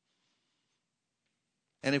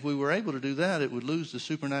 And if we were able to do that, it would lose the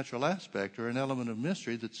supernatural aspect or an element of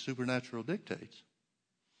mystery that the supernatural dictates.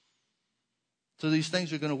 So these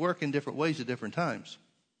things are going to work in different ways at different times.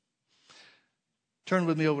 Turn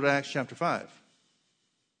with me over to Acts chapter 5.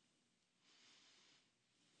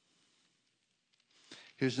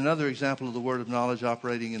 Here's another example of the word of knowledge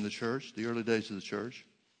operating in the church, the early days of the church.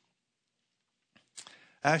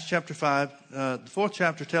 Acts chapter 5, the 4th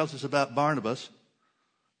chapter tells us about Barnabas,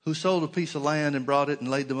 who sold a piece of land and brought it and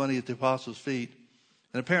laid the money at the apostles' feet.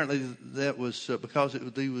 And apparently that was because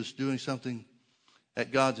he was doing something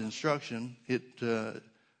at God's instruction. It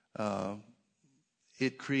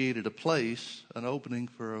created a place, an opening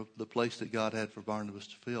for the place that God had for Barnabas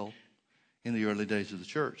to fill in the early days of the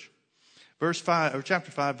church. Chapter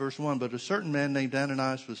 5, verse 1, but a certain man named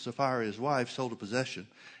Ananias with Sapphira, his wife, sold a possession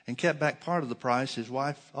and kept back part of the price, his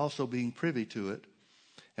wife also being privy to it,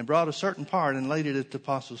 and brought a certain part and laid it at the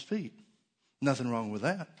apostles' feet. Nothing wrong with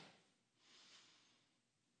that.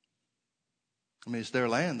 I mean, it's their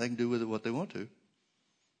land. They can do with it what they want to.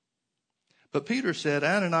 But Peter said,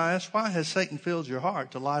 Ananias, why has Satan filled your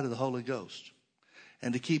heart to lie to the Holy Ghost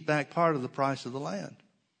and to keep back part of the price of the land?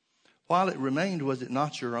 While it remained, was it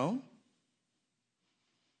not your own?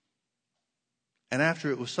 And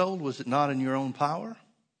after it was sold, was it not in your own power?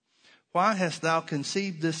 Why hast thou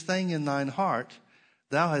conceived this thing in thine heart?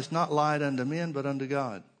 Thou hast not lied unto men, but unto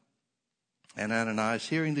God. And Ananias,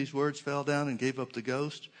 hearing these words, fell down and gave up the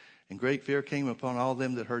ghost, and great fear came upon all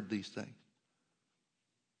them that heard these things.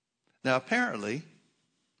 Now apparently,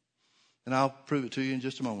 and I'll prove it to you in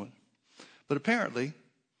just a moment, but apparently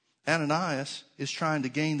Ananias is trying to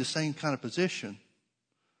gain the same kind of position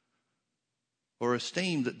or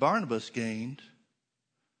esteem that Barnabas gained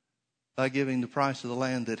by giving the price of the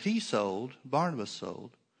land that he sold, Barnabas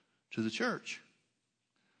sold, to the church.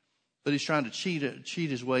 But he's trying to cheat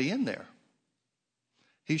his way in there.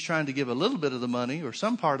 He's trying to give a little bit of the money or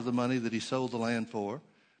some part of the money that he sold the land for,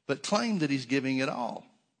 but claim that he's giving it all.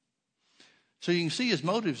 So you can see his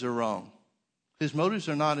motives are wrong. His motives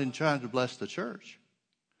are not in trying to bless the church.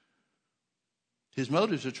 His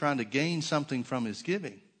motives are trying to gain something from his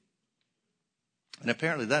giving. And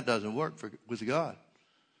apparently that doesn't work with God.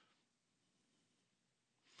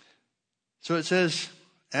 So it says,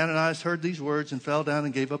 Ananias heard these words and fell down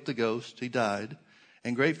and gave up the ghost. He died.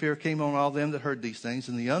 And great fear came on all them that heard these things.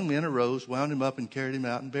 And the young men arose, wound him up, and carried him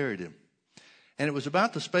out and buried him. And it was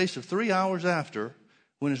about the space of 3 hours after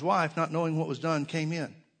when his wife, not knowing what was done, came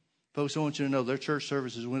in. Folks, I want you to know their church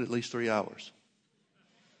services went at least 3 hours.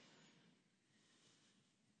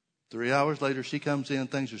 3 hours later, she comes in.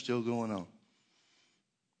 Things are still going on.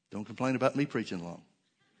 Don't complain about me preaching long.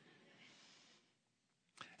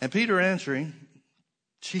 And Peter answering,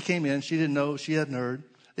 she came in. She didn't know. She hadn't heard.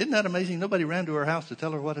 Isn't that amazing? Nobody ran to her house to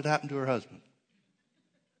tell her what had happened to her husband.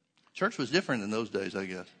 Church was different in those days, I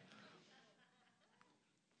guess.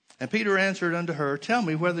 And Peter answered unto her, tell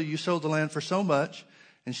me whether you sold the land for so much.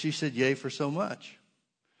 And she said, yea, for so much.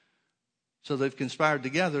 So they've conspired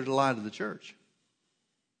together to lie to the church.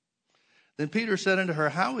 Then Peter said unto her,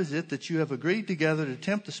 how is it that you have agreed together to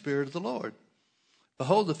tempt the Spirit of the Lord?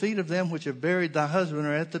 Behold, the feet of them which have buried thy husband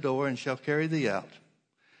are at the door, and shall carry thee out.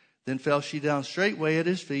 Then fell she down straightway at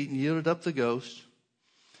his feet, and yielded up the ghost.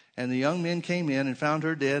 And the young men came in, and found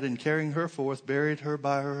her dead, and carrying her forth, buried her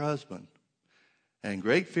by her husband. And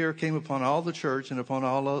great fear came upon all the church, and upon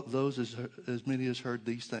all those as many as heard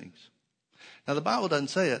these things. Now the Bible doesn't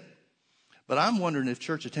say it, but I'm wondering if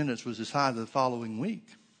church attendance was as high the following week.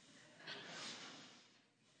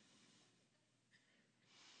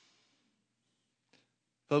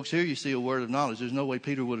 Folks, here you see a word of knowledge. There's no way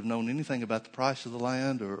Peter would have known anything about the price of the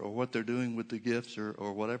land or what they're doing with the gifts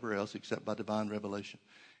or whatever else except by divine revelation.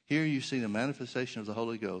 Here you see the manifestation of the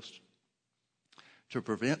Holy Ghost to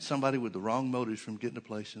prevent somebody with the wrong motives from getting a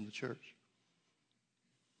place in the church.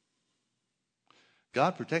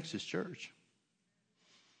 God protects his church.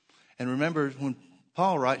 And remember when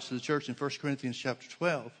Paul writes to the church in 1 Corinthians chapter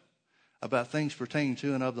 12 about things pertaining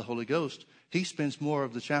to and of the Holy Ghost, he spends more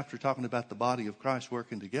of the chapter talking about the body of Christ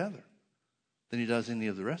working together than he does any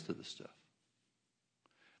of the rest of the stuff.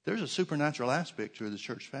 There's a supernatural aspect to the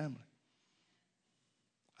church family.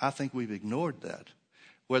 I think we've ignored that,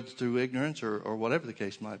 whether through ignorance or whatever the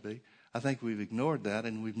case might be. I think we've ignored that,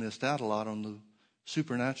 and we've missed out a lot on the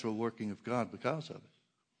supernatural working of God because of it.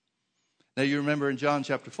 Now you remember in John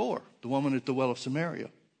chapter 4, the woman at the well of Samaria.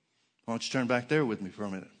 Why don't you turn back there with me for a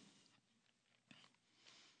minute?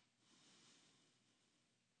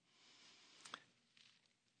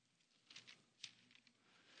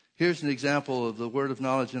 Here's an example of the word of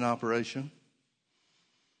knowledge in operation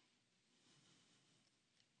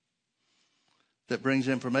that brings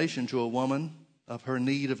information to a woman of her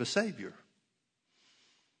need of a Savior.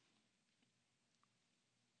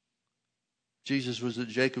 Jesus was at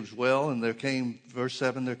Jacob's well, and there came, verse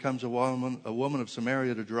 7, there comes a woman of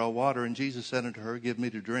Samaria to draw water, and Jesus said unto her, give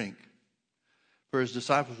me to drink. For his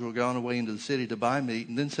disciples were gone away into the city to buy meat.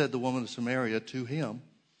 And then said the woman of Samaria to him,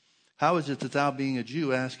 how is it that thou, being a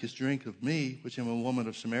Jew, askest drink of me, which am a woman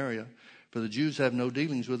of Samaria? For the Jews have no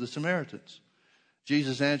dealings with the Samaritans.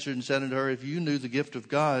 Jesus answered and said unto her, if you knew the gift of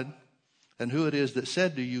God, and who it is that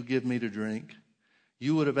said to you, give me to drink,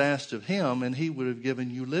 you would have asked of him, and he would have given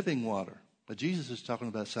you living water. But Jesus is talking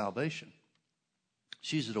about salvation.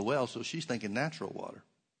 She's at a well, so she's thinking natural water.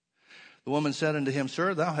 The woman said unto him,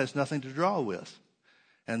 sir, thou hast nothing to draw with,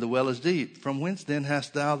 and the well is deep. From whence then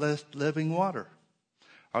hast thou this living water?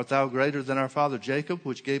 Art thou greater than our father Jacob,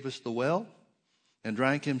 which gave us the well, and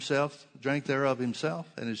drank thereof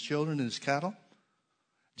himself, and his children, and his cattle?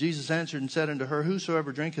 Jesus answered and said unto her,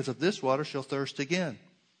 whosoever drinketh of this water shall thirst again.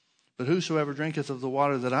 But whosoever drinketh of the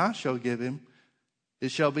water that I shall give him,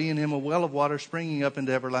 it shall be in him a well of water springing up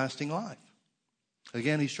into everlasting life.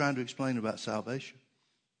 Again, he's trying to explain about salvation.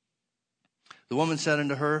 The woman said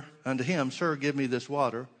unto him, sir, give me this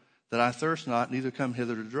water, that I thirst not, neither come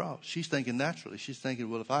hither to draw. She's thinking naturally. She's thinking,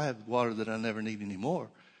 well, if I have water that I never need anymore,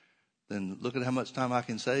 then look at how much time I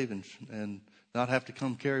can save and not have to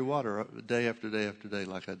come carry water day after day after day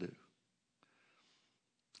like I do.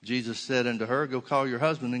 Jesus said unto her, go call your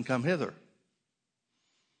husband and come hither.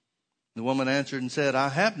 The woman answered and said, I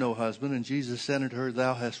have no husband. And Jesus said unto her,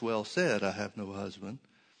 thou hast well said, I have no husband.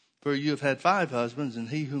 For you have had 5 husbands, and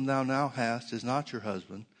he whom thou now hast is not your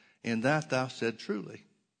husband. And that thou said truly.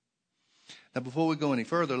 Now, before we go any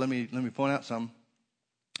further, let me point out something.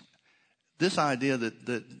 This idea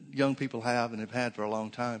that young people have and have had for a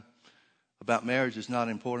long time about marriage is not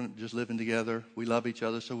important, just living together. We love each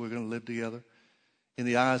other, so we're going to live together. In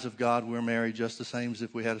the eyes of God, we're married just the same as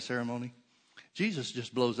if we had a ceremony. Jesus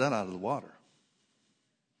just blows that out of the water.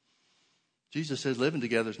 Jesus says living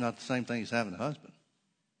together is not the same thing as having a husband.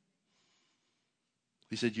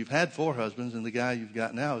 He said, you've had 4 husbands, and the guy you've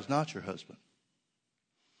got now is not your husband.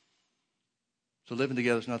 So living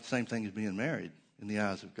together is not the same thing as being married in the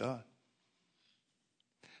eyes of God.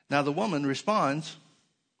 Now the woman responds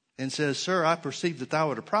and says, Sir, I perceive that thou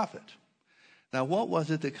art a prophet. Now what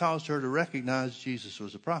was it that caused her to recognize Jesus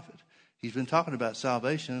was a prophet? He's been talking about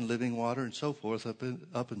salvation and living water and so forth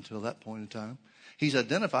up until that point in time. He's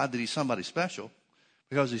identified that he's somebody special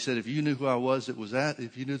because he said, if you knew who I was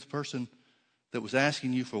if you knew the person that was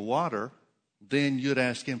asking you for water, then you'd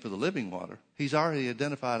ask him for the living water. He's already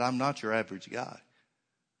identified, I'm not your average guy.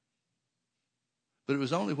 But it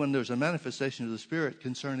was only when there's a manifestation of the Spirit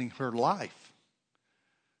concerning her life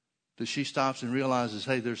that she stops and realizes,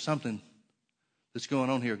 hey, there's something that's going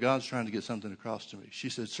on here. God's trying to get something across to me. She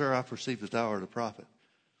said, Sir, I perceive that thou art a prophet.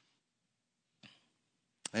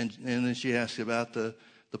 And then she asked about the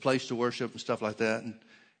place to worship and stuff like that.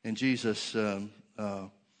 And Jesus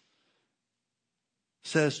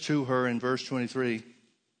says to her in verse 23,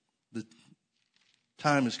 the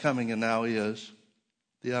time is coming and now is.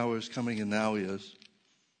 The hour is coming and now is.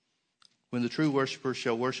 When the true worshipers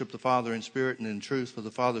shall worship the Father in spirit and in truth, for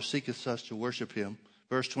the Father seeketh such to worship him.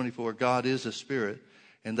 Verse 24, God is a spirit,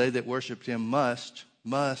 and they that worship him must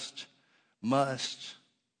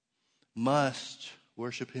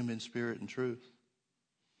worship him in spirit and truth.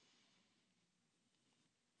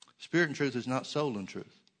 Spirit and truth is not soul and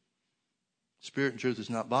truth. Spirit and truth is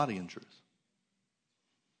not body and truth.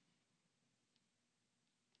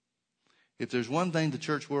 If there's one thing the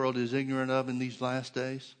church world is ignorant of in these last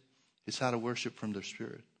days, it's how to worship from their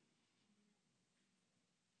spirit.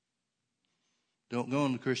 Don't go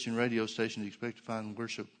on the Christian radio station and expect to find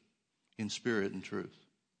worship in spirit and truth.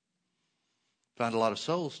 Find a lot of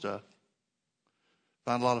soul stuff.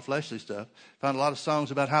 Find a lot of fleshly stuff. Find a lot of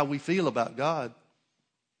songs about how we feel about God.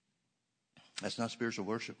 That's not spiritual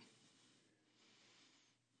worship.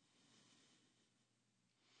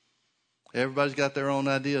 Everybody's got their own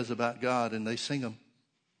ideas about God, and they sing them.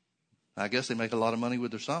 I guess they make a lot of money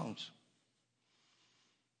with their songs.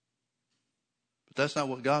 But that's not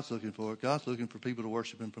what God's looking for. God's looking for people to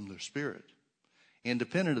worship him from their spirit,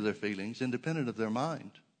 independent of their feelings, independent of their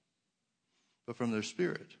mind, but from their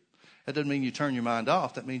spirit. That doesn't mean you turn your mind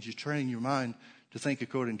off. That means you train your mind to think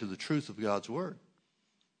according to the truth of God's word.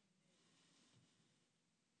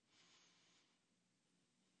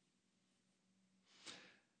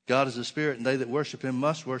 God is a spirit, and they that worship him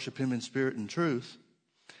must worship him in spirit and truth.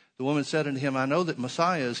 The woman said unto him, I know that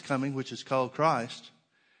Messiah is coming, which is called Christ.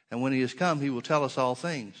 And when he is come, he will tell us all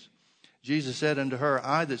things. Jesus said unto her,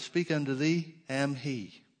 I that speak unto thee am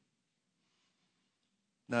he.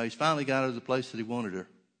 Now he's finally got her to the place that he wanted her.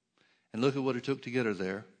 And look at what it took to get her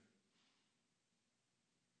there.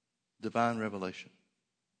 Divine revelation.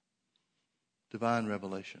 Divine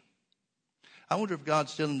revelation. I wonder if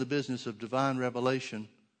God's still in the business of divine revelation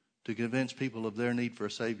to convince people of their need for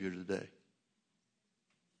a Savior today.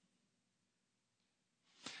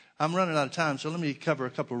 I'm running out of time, so let me cover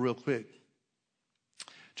a couple real quick.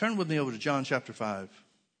 Turn with me over to John chapter 5.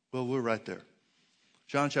 Well, we're right there.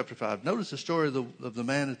 John chapter 5. Notice the story of the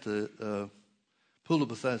man at the pool of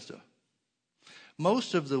Bethesda.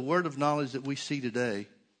 Most of the word of knowledge that we see today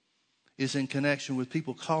is in connection with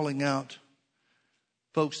people calling out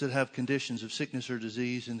folks that have conditions of sickness or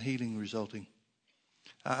disease and healing resulting.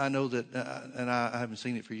 I know that, and I haven't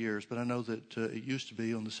seen it for years, but I know that it used to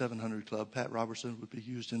be on the 700 Club. Pat Robertson would be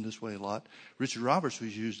used in this way a lot. Richard Roberts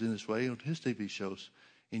was used in this way on his TV shows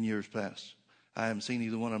in years past. I haven't seen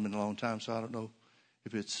either one of them in a long time, so I don't know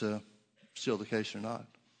if it's still the case or not.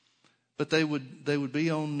 But they would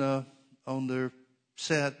be on their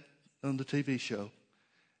set on the TV show,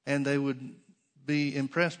 and they would be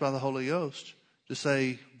impressed by the Holy Ghost to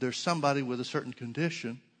say there's somebody with a certain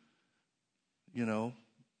condition,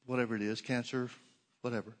 whatever it is, cancer,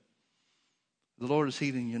 whatever. The Lord is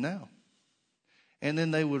healing you now. And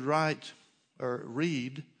then they would write or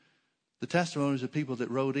read the testimonies of people that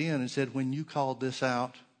wrote in and said, when you called this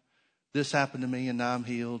out, this happened to me and now I'm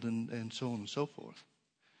healed, and so on and so forth.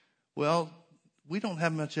 Well, we don't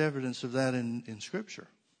have much evidence of that in Scripture.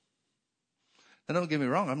 Now, don't get me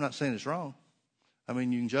wrong. I'm not saying it's wrong. I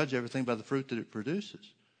mean, you can judge everything by the fruit that it produces.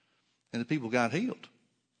 And the people got healed.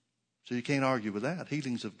 So you can't argue with that.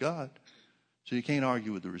 Healing's of God. So you can't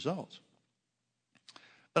argue with the results.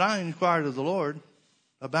 But I inquired of the Lord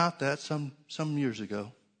about that some years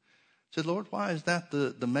ago. I said, Lord, why is that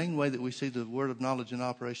the main way that we see the word of knowledge in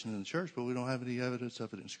operation in the church, but we don't have any evidence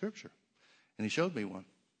of it in Scripture? And he showed me one.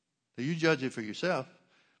 Now, you judge it for yourself,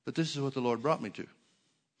 but this is what the Lord brought me to.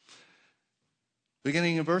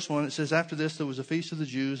 Beginning in verse 1, it says, after this there was a feast of the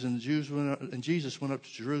Jews, and Jesus went up to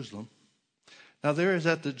Jerusalem. Now there is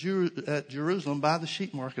at Jerusalem by the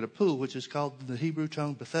sheep market a pool, which is called in the Hebrew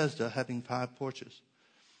tongue Bethesda, having 5 porches.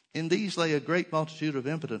 In these lay a great multitude of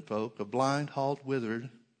impotent folk, of blind, halt, withered,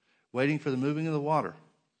 waiting for the moving of the water.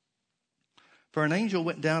 For an angel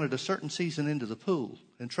went down at a certain season into the pool,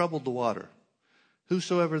 and troubled the water.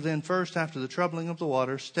 Whosoever then first after the troubling of the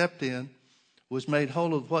water stepped in, was made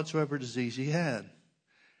whole of whatsoever disease he had.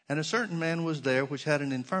 And a certain man was there which had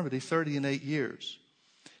an infirmity 38 years.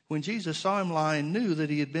 When Jesus saw him lie and knew that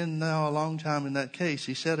he had been now a long time in that case,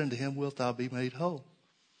 he said unto him, wilt thou be made whole?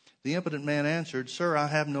 The impotent man answered, Sir, I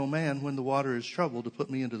have no man when the water is troubled to put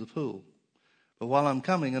me into the pool. But while I'm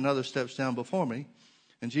coming, another steps down before me.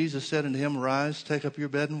 And Jesus said unto him, Arise, take up your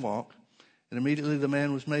bed and walk. And immediately the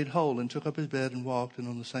man was made whole and took up his bed and walked, and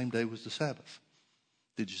on the same day was the Sabbath.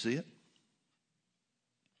 Did you see it?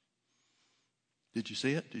 Did you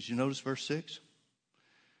see it? Did you notice verse 6?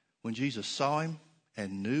 When Jesus saw him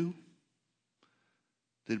and knew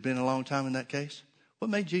that it had been a long time in that case,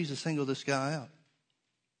 what made Jesus single this guy out?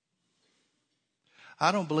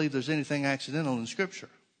 I don't believe there's anything accidental in Scripture.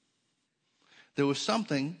 There was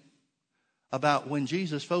something about when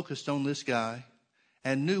Jesus focused on this guy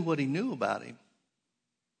and knew what he knew about him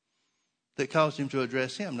that caused him to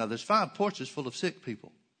address him. Now, there's 5 porches full of sick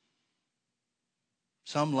people.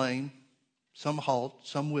 Some lame, some halt,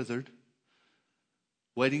 some withered,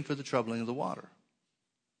 waiting for the troubling of the water.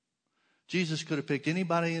 Jesus could have picked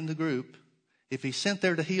anybody in the group. If he sent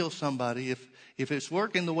there to heal somebody, if it's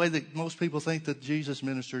working the way that most people think that Jesus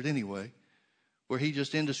ministered anyway, where he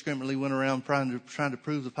just indiscriminately went around trying to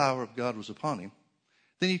prove the power of God was upon him,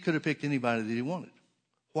 then he could have picked anybody that he wanted.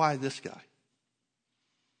 Why this guy?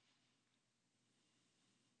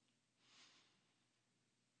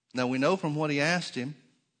 Now we know from what he asked him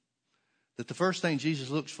that the first thing Jesus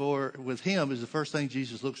looks for with him is the first thing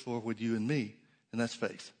Jesus looks for with you and me, and that's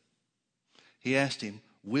faith. He asked him,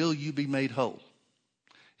 will you be made whole?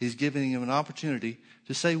 He's giving him an opportunity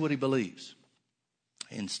to say what he believes.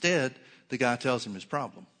 Instead, the guy tells him his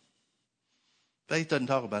problem. Faith doesn't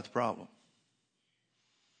talk about the problem.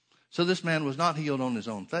 So this man was not healed on his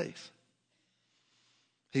own faith.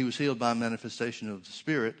 He was healed by a manifestation of the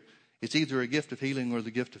Spirit. It's either a gift of healing or the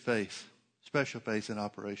gift of faith, special faith in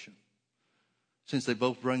operation. Since they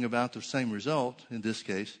both bring about the same result, in this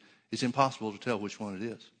case, it's impossible to tell which one it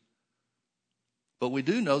is. But we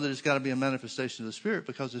do know that it's got to be a manifestation of the Spirit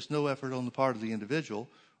because there's no effort on the part of the individual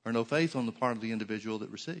or no faith on the part of the individual that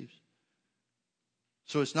receives.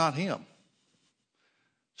 So it's not him.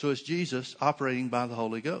 So it's Jesus operating by the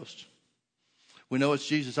Holy Ghost. We know it's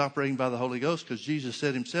Jesus operating by the Holy Ghost because Jesus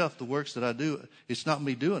said himself, the works that I do, it's not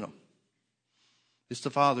me doing them. It's the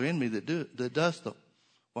Father in me that does them.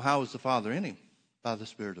 Well, how is the Father in him? By the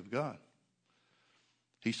Spirit of God.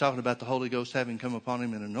 He's talking about the Holy Ghost having come upon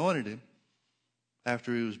him and anointed him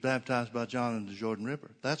after he was baptized by John in the Jordan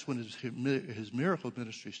River. That's when his miracle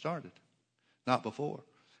ministry started, not before.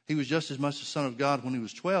 He was just as much the Son of God when he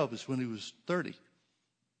was 12 as when he was 30.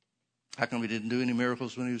 How come he didn't do any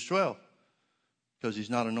miracles when he was 12? Because he's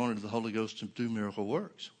not anointed of the Holy Ghost to do miracle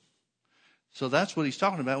works. So that's what he's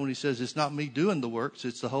talking about when he says it's not me doing the works,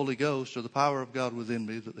 it's the Holy Ghost or the power of God within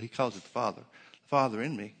me. He calls it the Father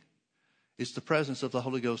in me. It's the presence of the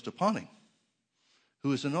Holy Ghost upon him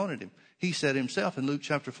who has anointed him. He said himself in Luke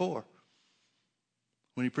chapter 4,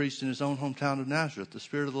 when he preached in his own hometown of Nazareth, the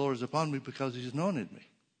Spirit of the Lord is upon me because he's anointed me.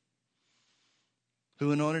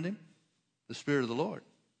 Who anointed him? The Spirit of the Lord.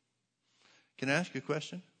 Can I ask you a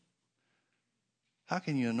question? How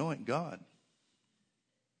can you anoint God?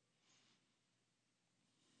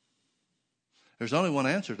 There's only one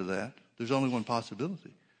answer to that. There's only one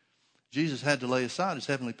possibility. Jesus had to lay aside his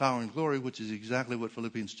heavenly power and glory, which is exactly what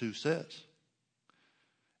Philippians 2 says,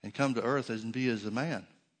 and come to earth and be as a man.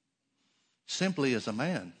 Simply as a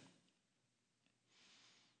man.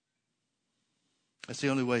 That's the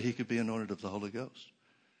only way he could be anointed of the Holy Ghost.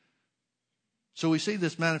 So we see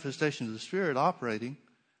this manifestation of the Spirit operating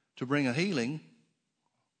to bring a healing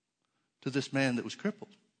to this man that was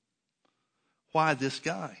crippled. Why this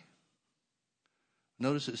guy?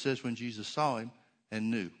 Notice it says when Jesus saw him and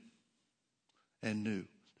knew. And knew.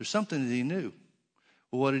 There's something that he knew.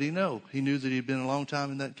 Well, what did he know? He knew that he'd been a long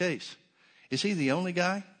time in that case. Is he the only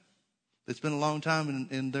guy that's been a long time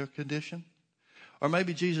in their condition? Or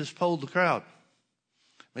maybe Jesus polled the crowd.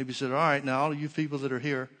 Maybe he said, all right, now all of you people that are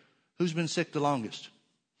here, who's been sick the longest?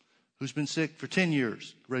 Who's been sick for 10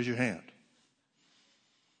 years? Raise your hand.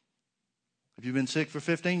 If you've been sick for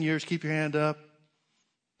 15 years, keep your hand up.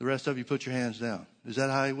 The rest of you put your hands down. Is that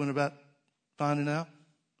how he went about finding out?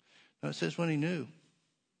 No, it says when he knew.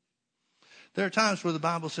 There are times where the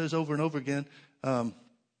Bible says over and over again,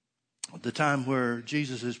 the time where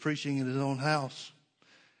Jesus is preaching in his own house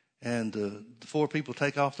and the four people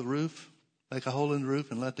take off the roof, make a hole in the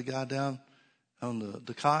roof and let the guy down on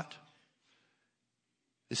the cot.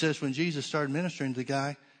 It says when Jesus started ministering to the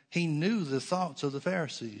guy, he knew the thoughts of the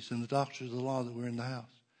Pharisees and the doctors of the law that were in the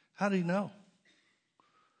house. How did he know?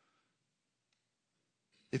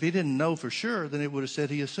 If he didn't know for sure, then it would have said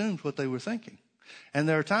he assumed what they were thinking. And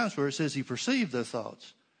there are times where it says he perceived their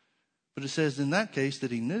thoughts. But it says in that case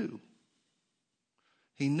that he knew.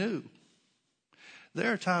 He knew.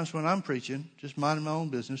 There are times when I'm preaching, just minding my own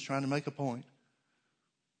business, trying to make a point.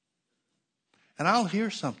 And I'll hear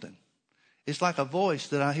something. It's like a voice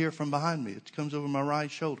that I hear from behind me. It comes over my right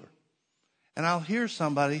shoulder. And I'll hear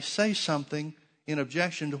somebody say something in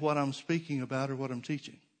objection to what I'm speaking about or what I'm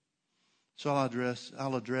teaching. So I'll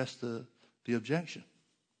address the objection.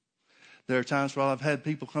 There are times where I've had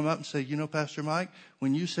people come up and say, you know, Pastor Mike,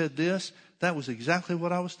 when you said this, that was exactly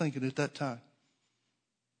what I was thinking at that time.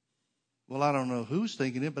 Well, I don't know who's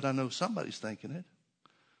thinking it, but I know somebody's thinking it.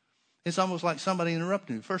 It's almost like somebody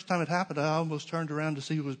interrupted me. First time it happened, I almost turned around to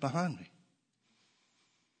see who was behind me.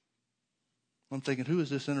 I'm thinking, who is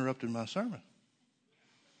this interrupting my sermon?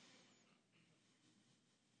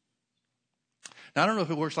 Now, I don't know if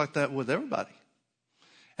it works like that with everybody.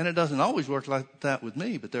 And it doesn't always work like that with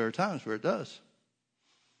me, but there are times where it does.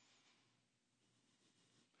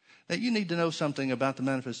 Now, you need to know something about the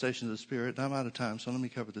manifestation of the Spirit. I'm out of time, so let me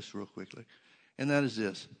cover this real quickly. And that is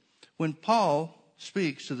this. When Paul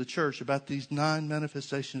speaks to the church about these 9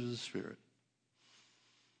 manifestations of the Spirit,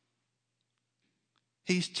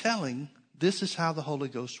 he's telling this is how the Holy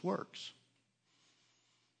Ghost works.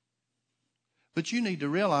 But you need to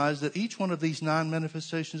realize that each one of these 9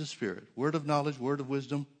 manifestations of Spirit, word of knowledge, word of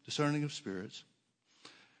wisdom, discerning of spirits,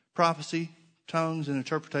 prophecy, tongues and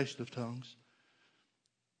interpretation of tongues,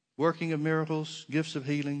 working of miracles, gifts of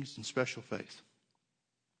healings, and special faith.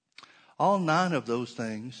 All 9 of those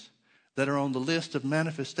things that are on the list of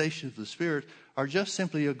manifestations of the Spirit are just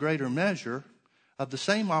simply a greater measure of the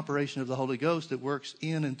same operation of the Holy Ghost that works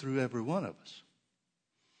in and through every one of us.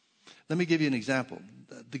 Let me give you an example.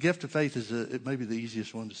 The gift of faith is it may be the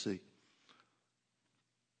easiest one to see.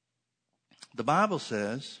 The Bible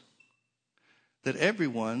says that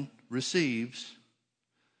everyone receives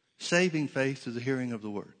saving faith through the hearing of the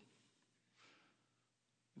word.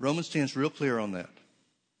 Romans 10 is real clear on that.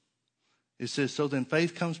 It says, so then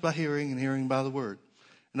faith comes by hearing and hearing by the word.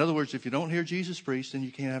 In other words, if you don't hear Jesus preached, then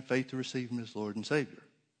you can't have faith to receive him as Lord and Savior.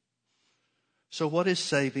 So what is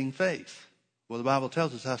saving faith? Well, the Bible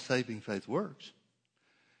tells us how saving faith works.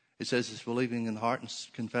 It says it's believing in the heart and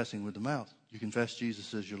confessing with the mouth. You confess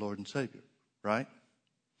Jesus as your Lord and Savior, right?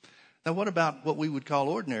 Now, what about what we would call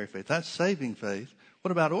ordinary faith? That's saving faith.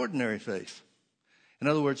 What about ordinary faith? In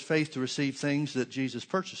other words, faith to receive things that Jesus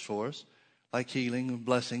purchased for us, like healing,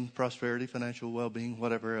 blessing, prosperity, financial well-being,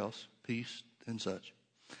 whatever else, peace, and such.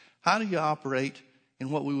 How do you operate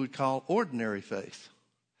in what we would call ordinary faith?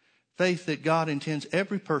 Faith that God intends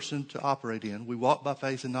every person to operate in. We walk by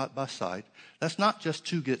faith and not by sight. That's not just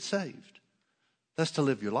to get saved. That's to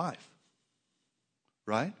live your life.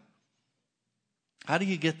 Right? How do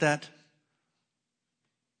you get that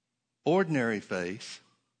ordinary faith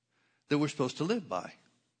that we're supposed to live by?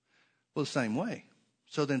 Well, the same way.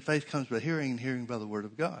 So then faith comes by hearing and hearing by the Word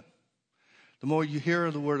of God. The more you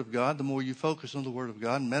hear the Word of God, the more you focus on the Word of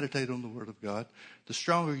God and meditate on the Word of God, the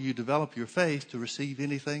stronger you develop your faith to receive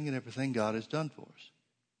anything and everything God has done for us.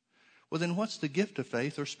 Well, then what's the gift of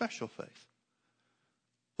faith or special faith?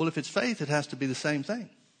 Well, if it's faith, it has to be the same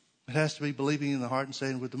thing. It has to be believing in the heart and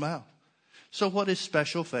saying with the mouth. So what is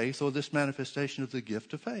special faith or this manifestation of the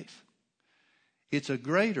gift of faith? It's a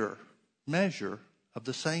greater measure of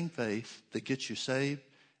the same faith that gets you saved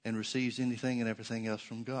and receives anything and everything else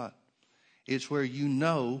from God. It's where you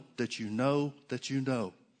know that you know that you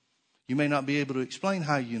know. You may not be able to explain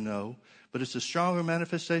how you know, but it's a stronger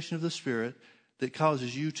manifestation of the Spirit that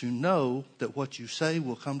causes you to know that what you say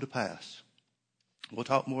will come to pass. We'll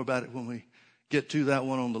talk more about it when we get to that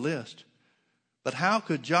one on the list. But how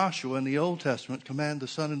could Joshua in the Old Testament command the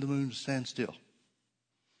sun and the moon to stand still?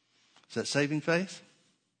 Is that saving faith?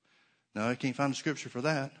 No, I can't find a scripture for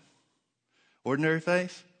that. Ordinary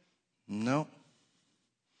faith? No.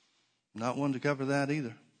 Not one to cover that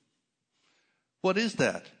either. What is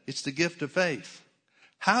that? It's the gift of faith.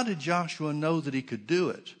 How did Joshua know that he could do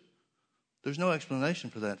it? There's no explanation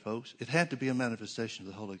for that, folks. It had to be a manifestation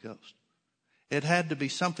of the Holy Ghost. It had to be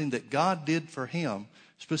something that God did for him,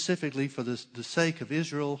 specifically for the sake of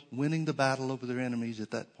Israel winning the battle over their enemies at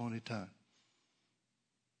that point in time.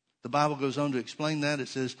 The Bible goes on to explain that. It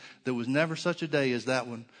says there was never such a day as that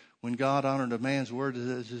one when God honored a man's word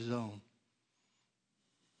as his own.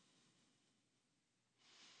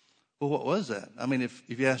 Well, what was that? I mean, if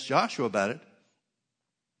you ask Joshua about it,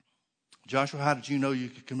 Joshua, how did you know you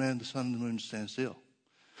could command the sun and the moon to stand still?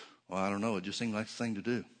 Well, I don't know. It just seemed like the thing to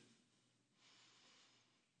do.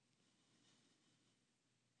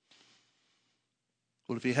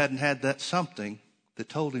 Well, if he hadn't had that something that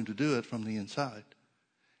told him to do it from the inside,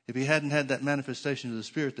 if he hadn't had that manifestation of the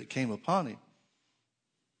Spirit that came upon him,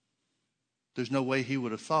 there's no way he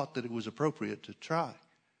would have thought that it was appropriate to try.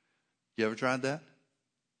 You ever tried that?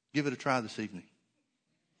 Give it a try this evening.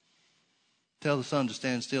 Tell the sun to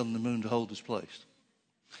stand still and the moon to hold its place.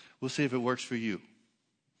 We'll see if it works for you.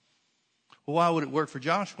 Well, why would it work for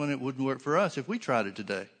Joshua when it wouldn't work for us if we tried it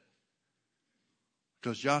today?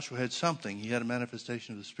 Because Joshua had something. He had a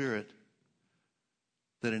manifestation of the Spirit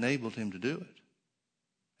that enabled him to do it.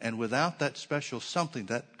 And without that special something,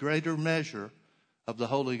 that greater measure of the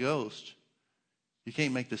Holy Ghost, you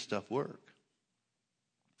can't make this stuff work.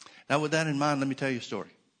 Now, with that in mind, let me tell you a story.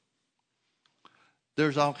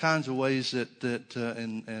 There's all kinds of ways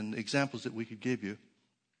and examples that we could give you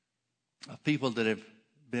of people that have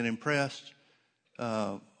been impressed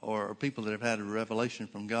or people that have had a revelation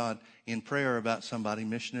from God in prayer about somebody,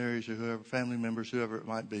 missionaries or whoever, family members, whoever it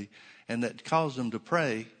might be, and that caused them to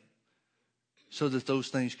pray so that those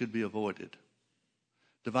things could be avoided.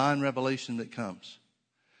 Divine revelation that comes.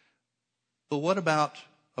 But what about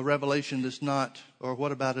a revelation that's not, or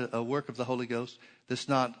what about a work of the Holy Ghost that's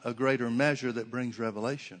not a greater measure that brings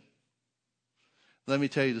revelation? Let me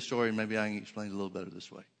tell you the story, and maybe I can explain it a little better this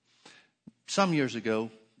way. Some years ago,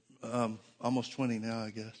 almost 20 now,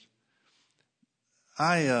 I guess,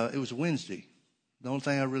 it was a Wednesday. The only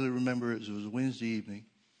thing I really remember is it was a Wednesday evening,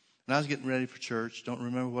 and I was getting ready for church. Don't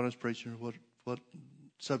remember what I was preaching or what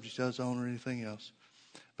subject I was on or anything else.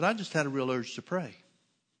 But I just had a real urge to pray.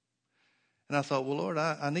 And I thought, well, Lord,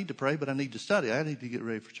 I need to pray, but I need to study. I need to get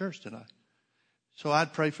ready for church tonight. So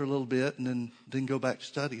I'd pray for a little bit and then go back to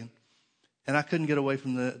studying. And I couldn't get away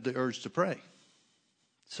from the urge to pray.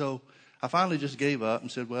 So I finally just gave up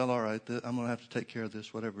and said, well, all right, I'm going to have to take care of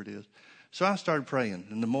this, whatever it is. So I started praying.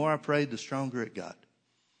 And the more I prayed, the stronger it got.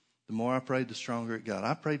 The more I prayed, the stronger it got.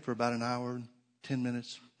 I prayed for about an hour and 10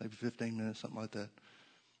 minutes, maybe 15 minutes, something like that.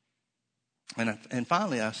 And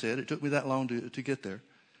finally I said, it took me that long to get there.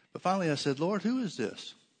 But finally I said, Lord, who is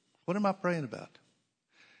this? What am I praying about?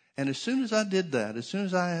 And as soon as I did that, as soon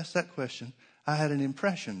as I asked that question, I had an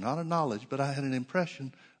impression, not a knowledge, but I had an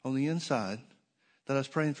impression on the inside that I was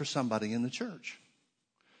praying for somebody in the church.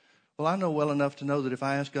 Well, I know well enough to know that if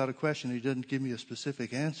I ask God a question and He doesn't give me a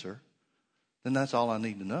specific answer, then that's all I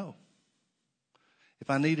need to know. If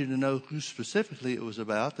I needed to know who specifically it was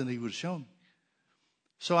about, then He would have shown me.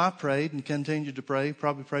 So I prayed and continued to pray,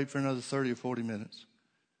 probably prayed for another 30 or 40 minutes.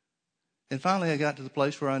 And finally I got to the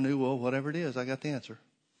place where I knew, well, whatever it is, I got the answer.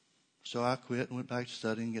 So I quit and went back to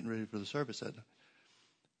studying, getting ready for the service that night.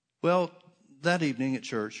 Well, that evening at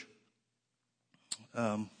church,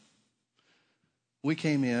 we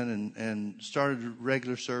came in and started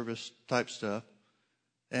regular service type stuff.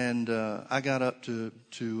 And I got up to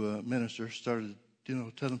minister, started,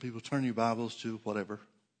 telling people, turn your Bibles to whatever.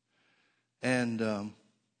 And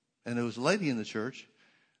there was a lady in the church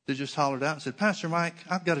that just hollered out and said, Pastor Mike,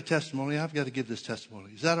 I've got a testimony. I've got to give this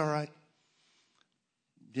testimony. Is that all right?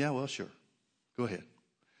 Yeah, well, sure. Go ahead.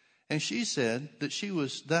 And she said that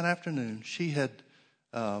that afternoon, she had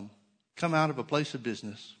come out of a place of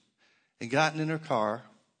business and gotten in her car.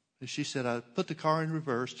 And she said, I put the car in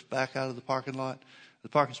reverse back out of the parking lot, the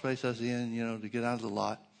parking space I was in, to get out of the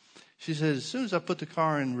lot. She said, as soon as I put the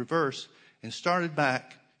car in reverse and started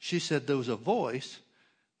back, she said there was a voice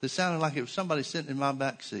that sounded like it was somebody sitting in my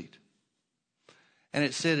back seat. And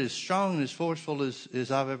it said, as strong and as forceful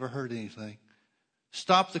as I've ever heard anything,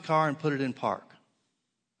 stop the car and put it in park.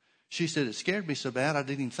 She said, it scared me so bad I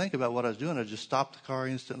didn't even think about what I was doing. I just stopped the car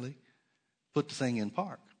instantly, put the thing in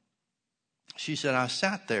park. She said, I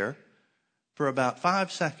sat there for about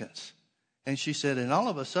 5 seconds. And she said, and all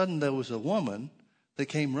of a sudden there was a woman that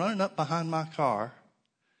came running up behind my car.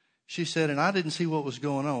 She said, and I didn't see what was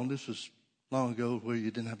going on. This was long ago where you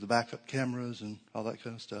didn't have the backup cameras and all that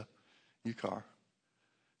kind of stuff in your car.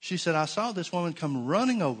 She said, I saw this woman come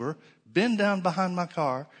running over, bend down behind my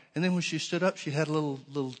car, and then when she stood up, she had a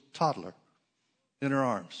little toddler in her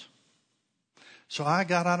arms. So I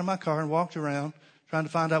got out of my car and walked around trying to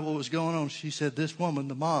find out what was going on. She said, this woman,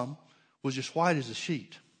 the mom, was just white as a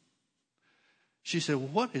sheet. She said, well,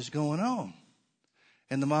 what is going on?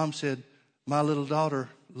 And the mom said, my little daughter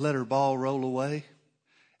let her ball roll away,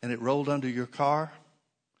 and it rolled under your car.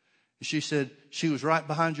 She said, she was right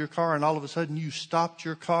behind your car, and all of a sudden you stopped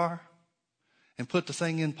your car and put the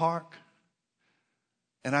thing in park.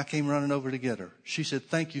 And I came running over to get her. She said,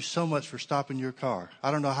 thank you so much for stopping your car. I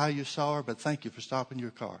don't know how you saw her, but thank you for stopping your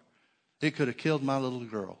car. It could have killed my little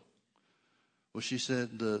girl. Well, she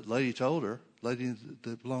said, the lady told her, lady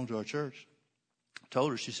that belonged to our church, told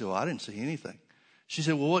her, she said, well, I didn't see anything. She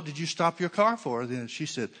said, well, what did you stop your car for? Then she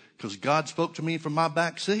said, because God spoke to me from my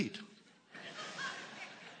back seat.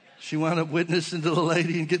 She wound up witnessing to the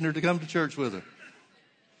lady and getting her to come to church with her.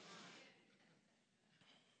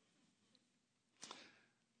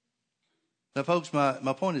 Now, folks,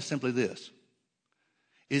 my point is simply this.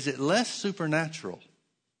 Is it less supernatural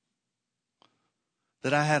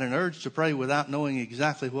that I had an urge to pray without knowing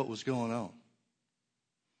exactly what was going on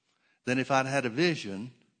than if I'd had a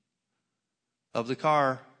vision of the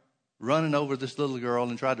car running over this little girl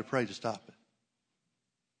and tried to pray to stop it?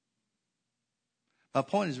 My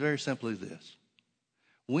point is very simply this.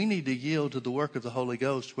 We need to yield to the work of the Holy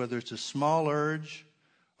Ghost, whether it's a small urge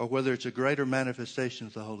or whether it's a greater manifestation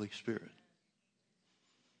of the Holy Spirit.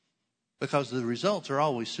 Because the results are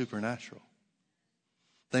always supernatural.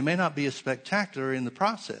 They may not be as spectacular in the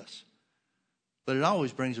process, but it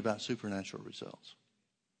always brings about supernatural results.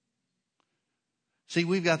 See,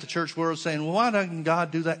 we've got the church world saying, well, why doesn't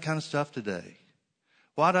God do that kind of stuff today?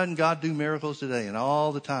 Why doesn't God do miracles today? And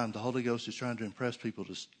all the time, the Holy Ghost is trying to impress people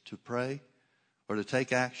to pray or to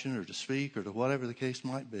take action or to speak or to whatever the case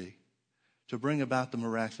might be, to bring about the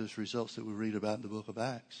miraculous results that we read about in the book of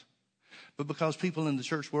Acts. But because people in the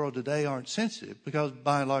church world today aren't sensitive, because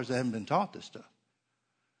by and large they haven't been taught this stuff,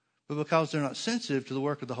 but because they're not sensitive to the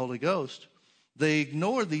work of the Holy Ghost, they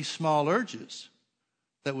ignore these small urges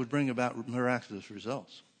that would bring about miraculous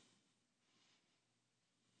results.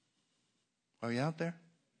 Are you out there?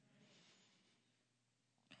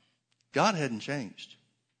 God hadn't changed.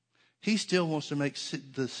 He still wants to make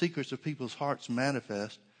the secrets of people's hearts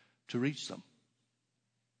manifest to reach them.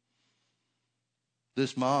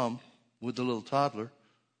 This mom with the little toddler,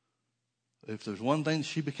 if there's one thing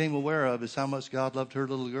she became aware of, is how much God loved her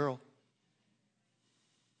little girl.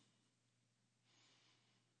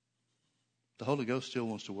 The Holy Ghost still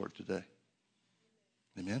wants to work today.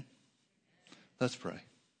 Amen? Let's pray.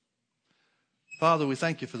 Father, we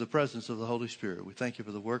thank you for the presence of the Holy Spirit. We thank you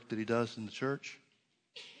for the work that he does in the church.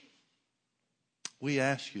 We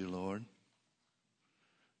ask you, Lord,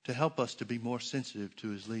 to help us to be more sensitive to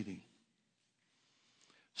his leading.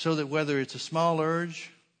 So that whether it's a small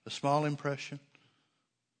urge, a small impression,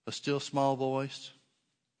 a still small voice,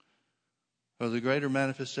 or the greater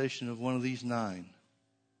manifestation of one of these 9,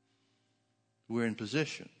 we're in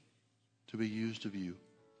position to be used of you.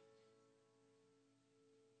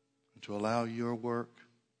 And to allow your work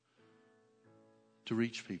to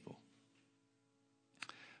reach people.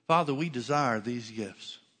 Father, we desire these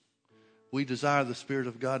gifts. We desire the Spirit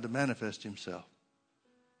of God to manifest himself.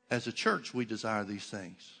 As a church, we desire these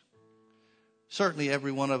things. Certainly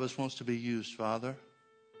every one of us wants to be used, Father.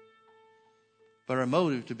 But our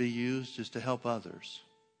motive to be used is to help others,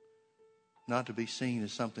 not to be seen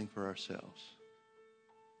as something for ourselves.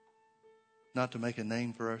 Not to make a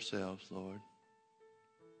name for ourselves, Lord.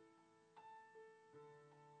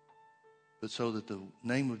 But so that the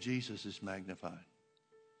name of Jesus is magnified.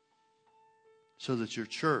 So that your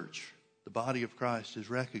church, the body of Christ, is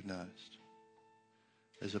recognized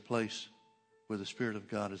as a place where the Spirit of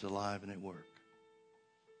God is alive and at work.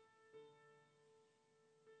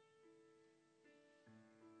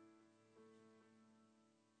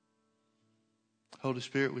 Holy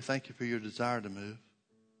Spirit, we thank you for your desire to move.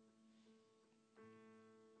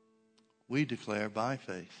 We declare by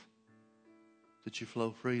faith that you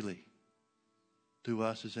flow freely through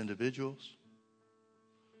us as individuals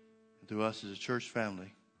and through us as a church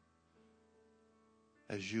family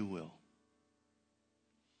as you will.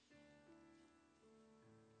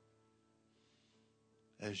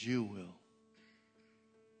 as you will.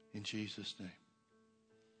 In Jesus' name.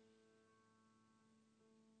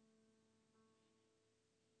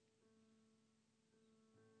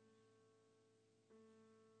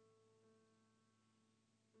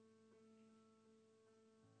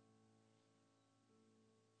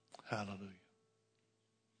 Hallelujah.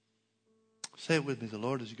 Say it with me. The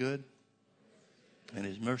Lord is good, and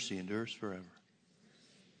His mercy endures forever.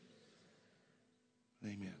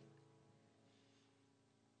 Amen.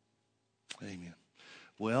 Amen.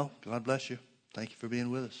 Well, God bless you. Thank you for being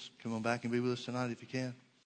with us. Come on back and be with us tonight if you can.